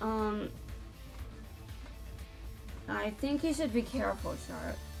 Okay, I think you should be careful,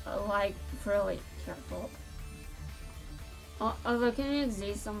 Sharp. Like, really careful. Although, can you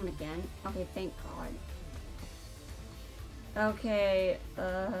exist someone again? Okay, thank God. Okay,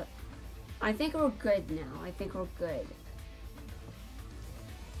 I think we're good now. I think we're good.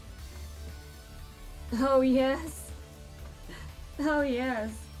 Oh, yes. Oh,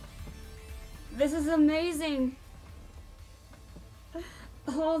 yes. This is amazing.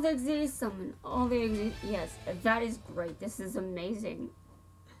 All the exist summon. All the exist. Yes, that is great. This is amazing.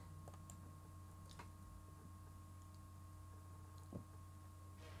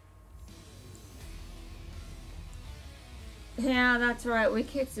 Yeah, that's right. We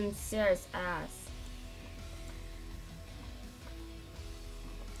kicked some serious ass.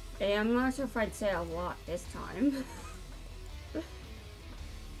 Hey, I'm not sure if I'd say a lot this time.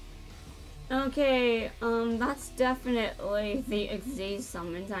 Okay, that's definitely the exist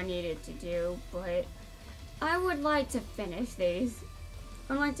summons I needed to do, but I would like to finish these.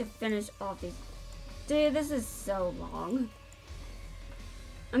 I'd like to finish off these. Dude, this is so long.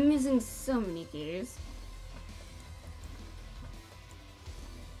 I'm missing so many keys.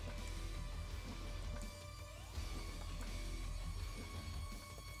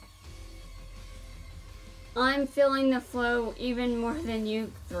 I'm feeling the flow even more than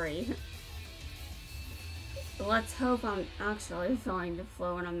you three. Let's hope I'm actually feeling the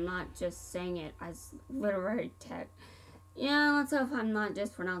flow and I'm not just saying it as literary text. Yeah, let's hope I'm not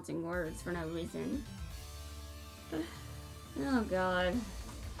just pronouncing words for no reason. Oh god.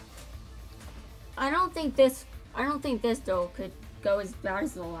 I don't think this duel could go as bad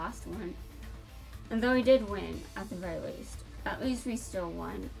as the last one. And though we did win, at the very least. At least we still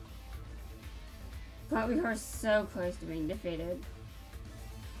won. But we were so close to being defeated.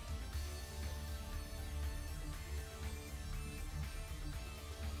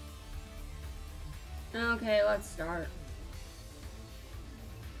 Okay, let's start.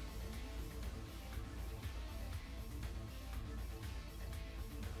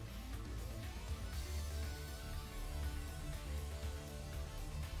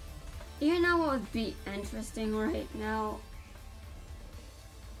 You know what would be interesting right now?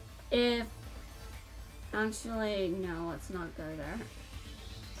 If... Actually, no, let's not go there.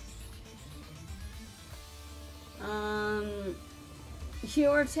 You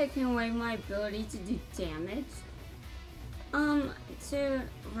are taking away my ability to do damage?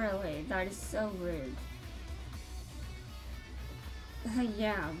 Really, that is so rude.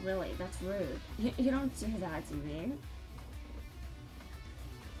 Yeah, really, that's rude. You don't do that to me.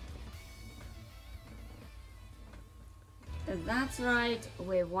 That's right,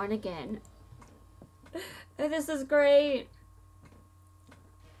 we won again. This is great.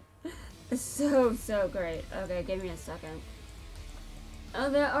 So great. Okay, give me a second.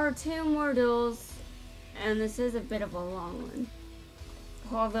 There are 2 more duels, and this is a bit of a long one.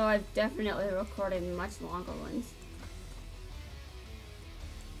 Although I've definitely recorded much longer ones.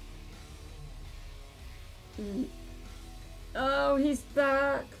 Oh, he's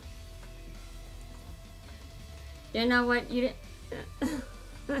back. You know what? You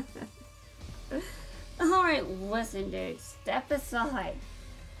didn't. Alright, listen, dude. Step aside.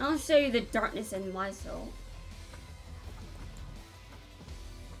 I'll show you the darkness in my soul.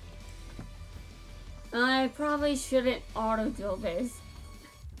 I probably shouldn't auto-duel this.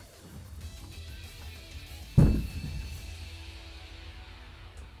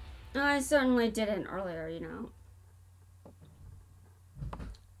 I certainly didn't earlier, you know.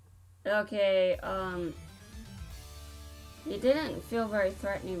 Okay, he didn't feel very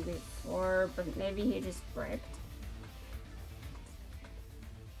threatening before, but maybe he just bricked.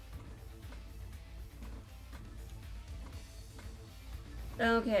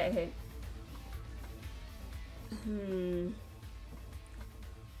 Okay.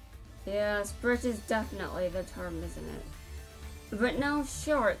 Yeah, bricked is definitely the term, isn't it? But now,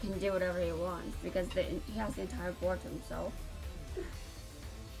 sure, it can do whatever he wants, because he has the entire board to himself.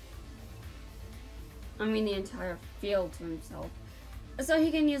 I mean, the entire field to himself. So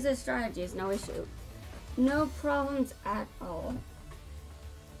he can use his strategies, no issue. No problems at all.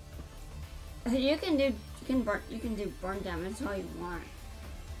 You can do burn damage all you want.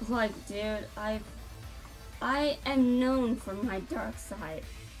 Like, dude, I am known for my dark side.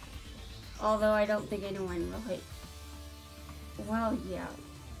 Although I don't think anyone really. Well, yeah.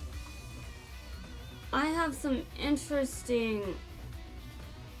 I have some interesting.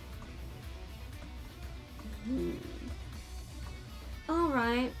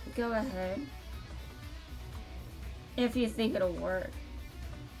 Alright, go ahead. If you think it'll work.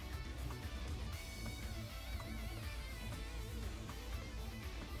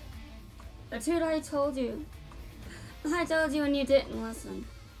 Dude, I told you. I told you and you didn't listen.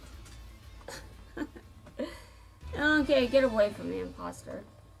 Okay, get away from me, imposter.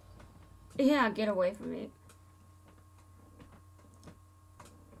 Yeah, get away from me.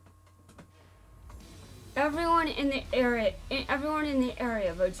 Everyone in the area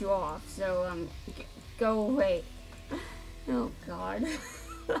votes you off, so go away. Oh God.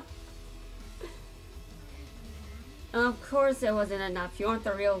 Of course it wasn't enough. You aren't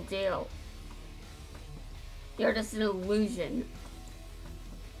the real deal. You're just an illusion.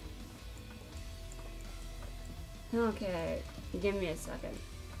 Okay, give me a second.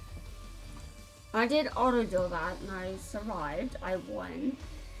 I did auto-duel that and I survived. I won.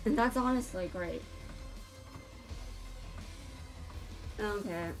 And that's honestly great.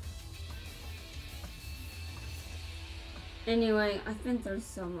 Okay. Anyway, I've been through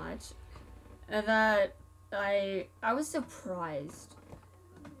so much that I was surprised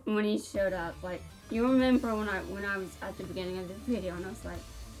when he showed up. Like, you remember when I was at the beginning of the video and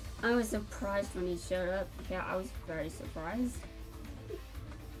I was surprised when he showed up. Yeah, I was very surprised.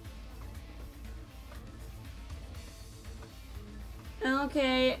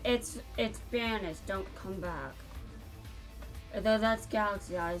 Okay, it's banished. Don't come back. Though that's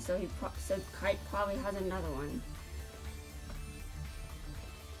Galaxy Eyes, so Kite probably has another one.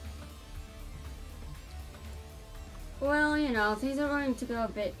 Well, you know, things are going to go a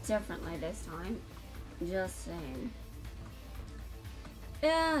bit differently this time. Just saying.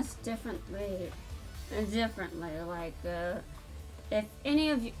 Yes, differently. Like, if any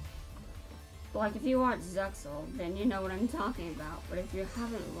of you... Like, if you watch Zuxel, then you know what I'm talking about. But if you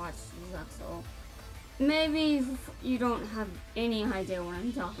haven't watched Zuxel, maybe you don't have any idea what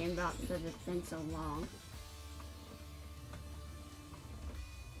I'm talking about because it's been so long.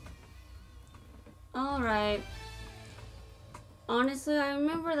 Alright. Honestly, I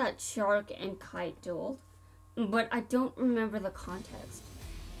remember that Shark and Kite dueled, but I don't remember the context.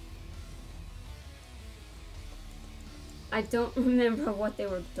 I don't remember what they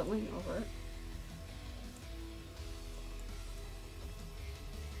were doing over.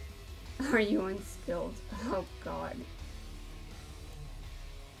 Are you unskilled? Oh God.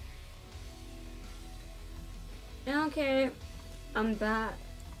 Okay, I'm back.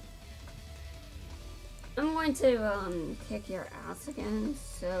 I'm going to kick your ass again,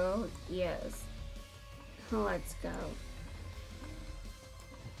 so yes. Let's go.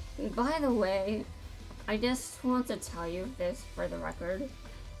 By the way, I just want to tell you this for the record.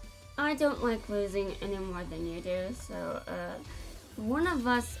 I don't like losing any more than you do, so one of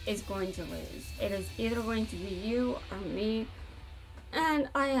us is going to lose. It is either going to be you or me, and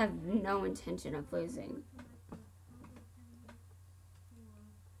I have no intention of losing.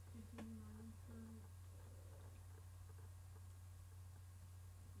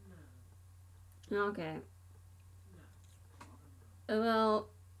 Okay. Well,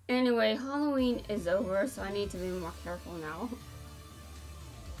 anyway, Halloween is over, so I need to be more careful now.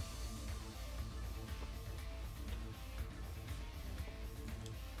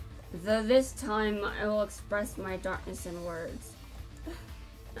 Though this time I will express my darkness in words.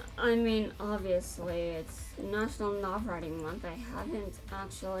 I mean, obviously, it's National Novel Writing Month. I haven't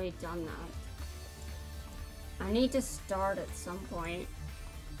actually done that. I need to start at some point.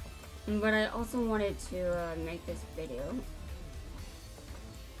 But I also wanted to make this video.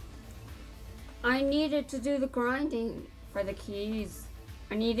 I needed to do the grinding for the keys.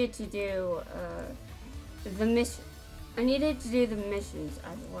 I needed to do the mission. I needed to do the missions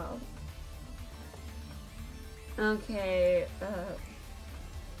as well. Okay,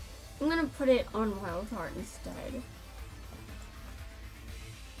 I'm gonna put it on Wild Heart instead.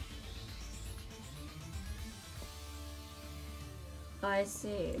 I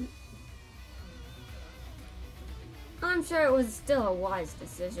see. I'm sure it was still a wise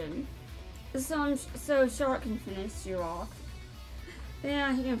decision. So Shark can finish you off.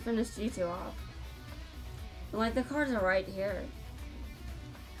 Yeah, he can finish you two off. Like, the cards are right here.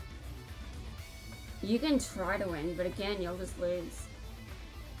 You can try to win, but again, you'll just lose.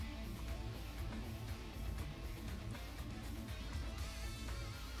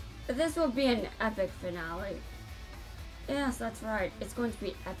 This will be an epic finale. Yes, that's right. It's going to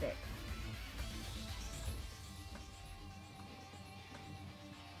be epic.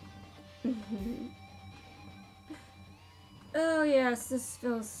 Oh yes, this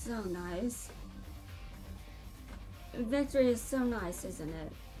feels so nice. Victory is so nice, isn't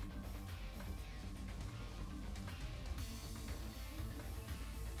it?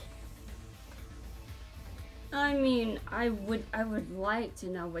 I mean, I would like to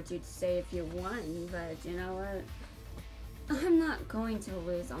know what you'd say if you won, but you know what? I'm not going to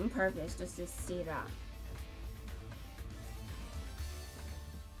lose on purpose just to see that.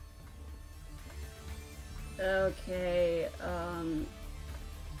 Okay,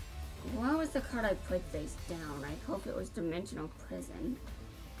 what was the card I put face down? I hope it was Dimensional Prison.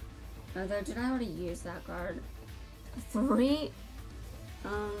 Although, did I already use that card? 3?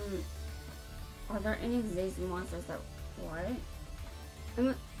 Are there any of these monsters that...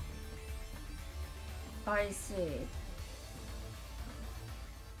 What? I see.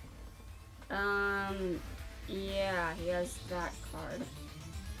 Yeah, he has that card.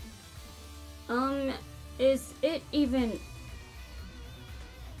 Is it even...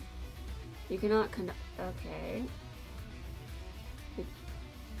 You cannot conduct... Okay.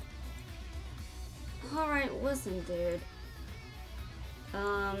 Alright, listen, dude.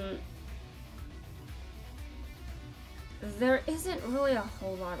 There isn't really a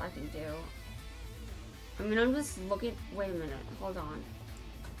whole lot I can do. I mean, I'm just looking... Wait a minute, hold on.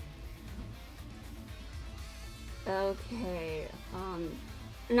 Okay,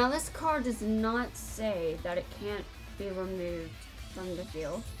 now this card does not say that it can't be removed from the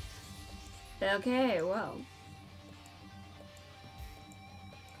field. Okay, well.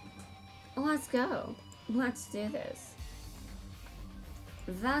 Let's go. Let's do this.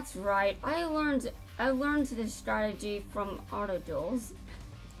 That's right, I learned this strategy from auto duels.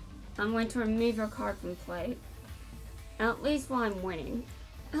 I'm going to remove your card from play. At least while I'm winning.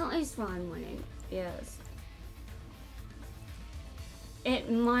 At least while I'm winning, yes.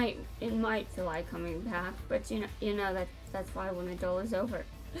 It might feel like coming back, but you know that's why when the duel is over.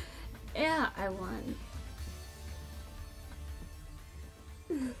 Yeah, I won.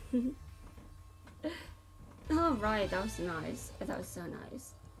 Oh right, that was nice. That was so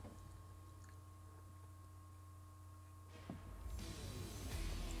nice.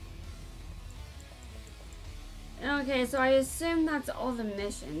 Okay, so I assume that's all the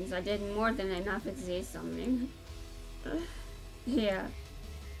missions. I did more than enough at Z summoning. Yeah.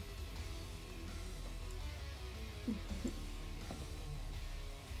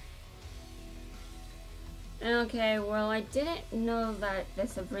 Okay, well, I didn't know that the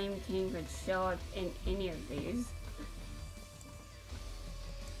Supreme King could show up in any of these.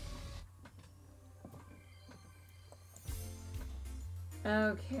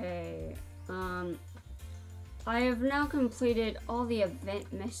 Okay, I have now completed all the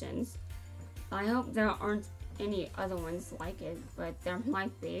event missions. I hope there aren't any other ones like it, but there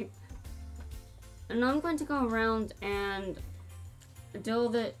might be. And I'm going to go around and do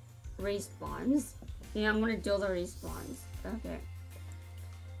the respawns. Yeah, I'm going to do the respawns. Okay.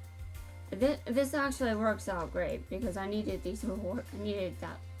 This actually works out great because I needed these rewards. I needed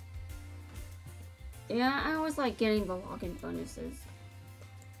that. Yeah, I always like getting the login bonuses.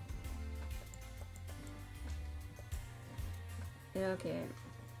 Okay.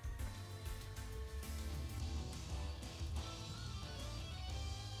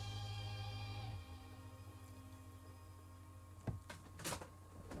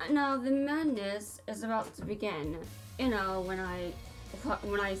 Now the madness is about to begin. You know, when I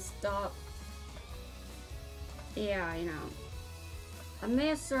when I stop. Yeah, you know. I may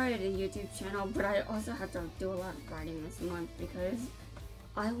have started a YouTube channel, but I also have to do a lot of writing this month because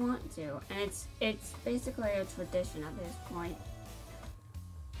I want to, and it's basically a tradition at this point.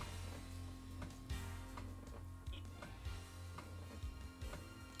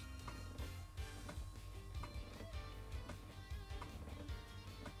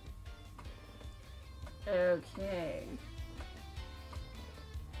 Okay.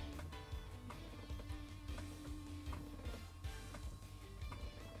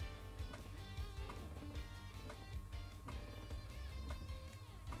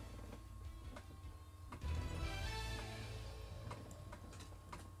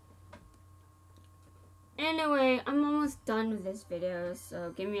 Anyway, I'm almost done with this video,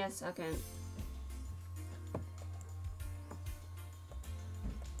 so give me a second.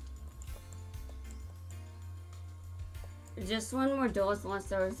 Just one more duelist unless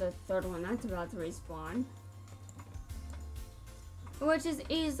there's a third one that's about to respawn. Which is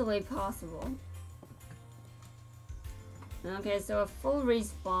easily possible. Okay, so a full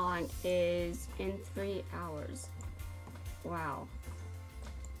respawn is in 3 hours. Wow.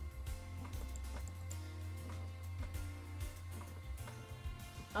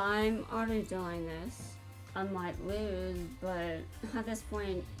 I'm already doing this. I might lose, but at this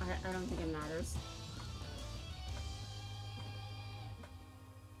point, I don't think it matters.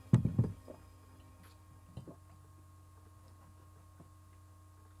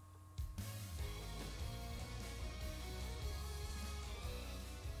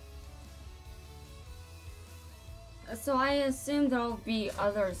 So I assume there'll be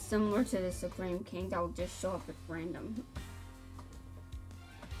others similar to the Supreme King that will just show up at random.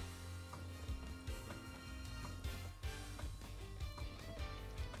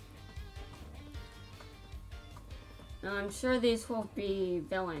 Now, I'm sure these will be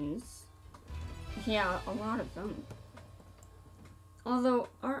villains. Yeah, a lot of them. Although,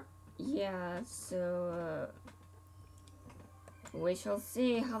 yeah, so, we shall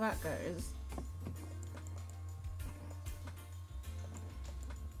see how that goes.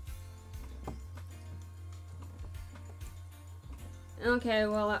 Okay,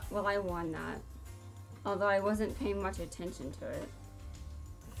 well, I won that. Although I wasn't paying much attention to it.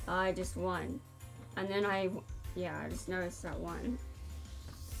 I just won. And then I just noticed that one.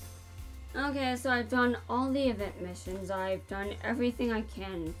 Okay, so I've done all the event missions. I've done everything I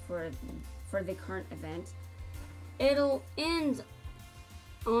can for the current event. It'll end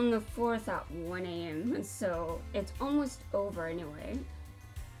on the 4th at 1 AM, so it's almost over anyway.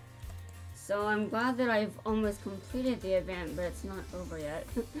 So I'm glad that I've almost completed the event, but it's not over yet.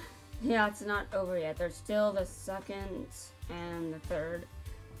 Yeah, it's not over yet. There's still the 2nd and the 3rd.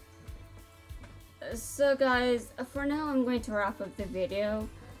 So guys, for now I'm going to wrap up the video,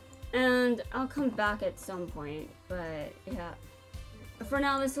 and I'll come back at some point, but yeah. For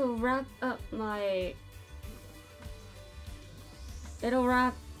now, this will wrap up it'll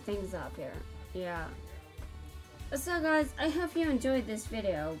wrap things up here, yeah. So guys, I hope you enjoyed this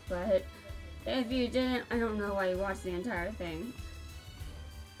video, but if you didn't, I don't know why you watched the entire thing.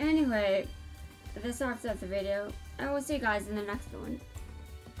 Anyway, this wraps up the video. I will see you guys in the next one.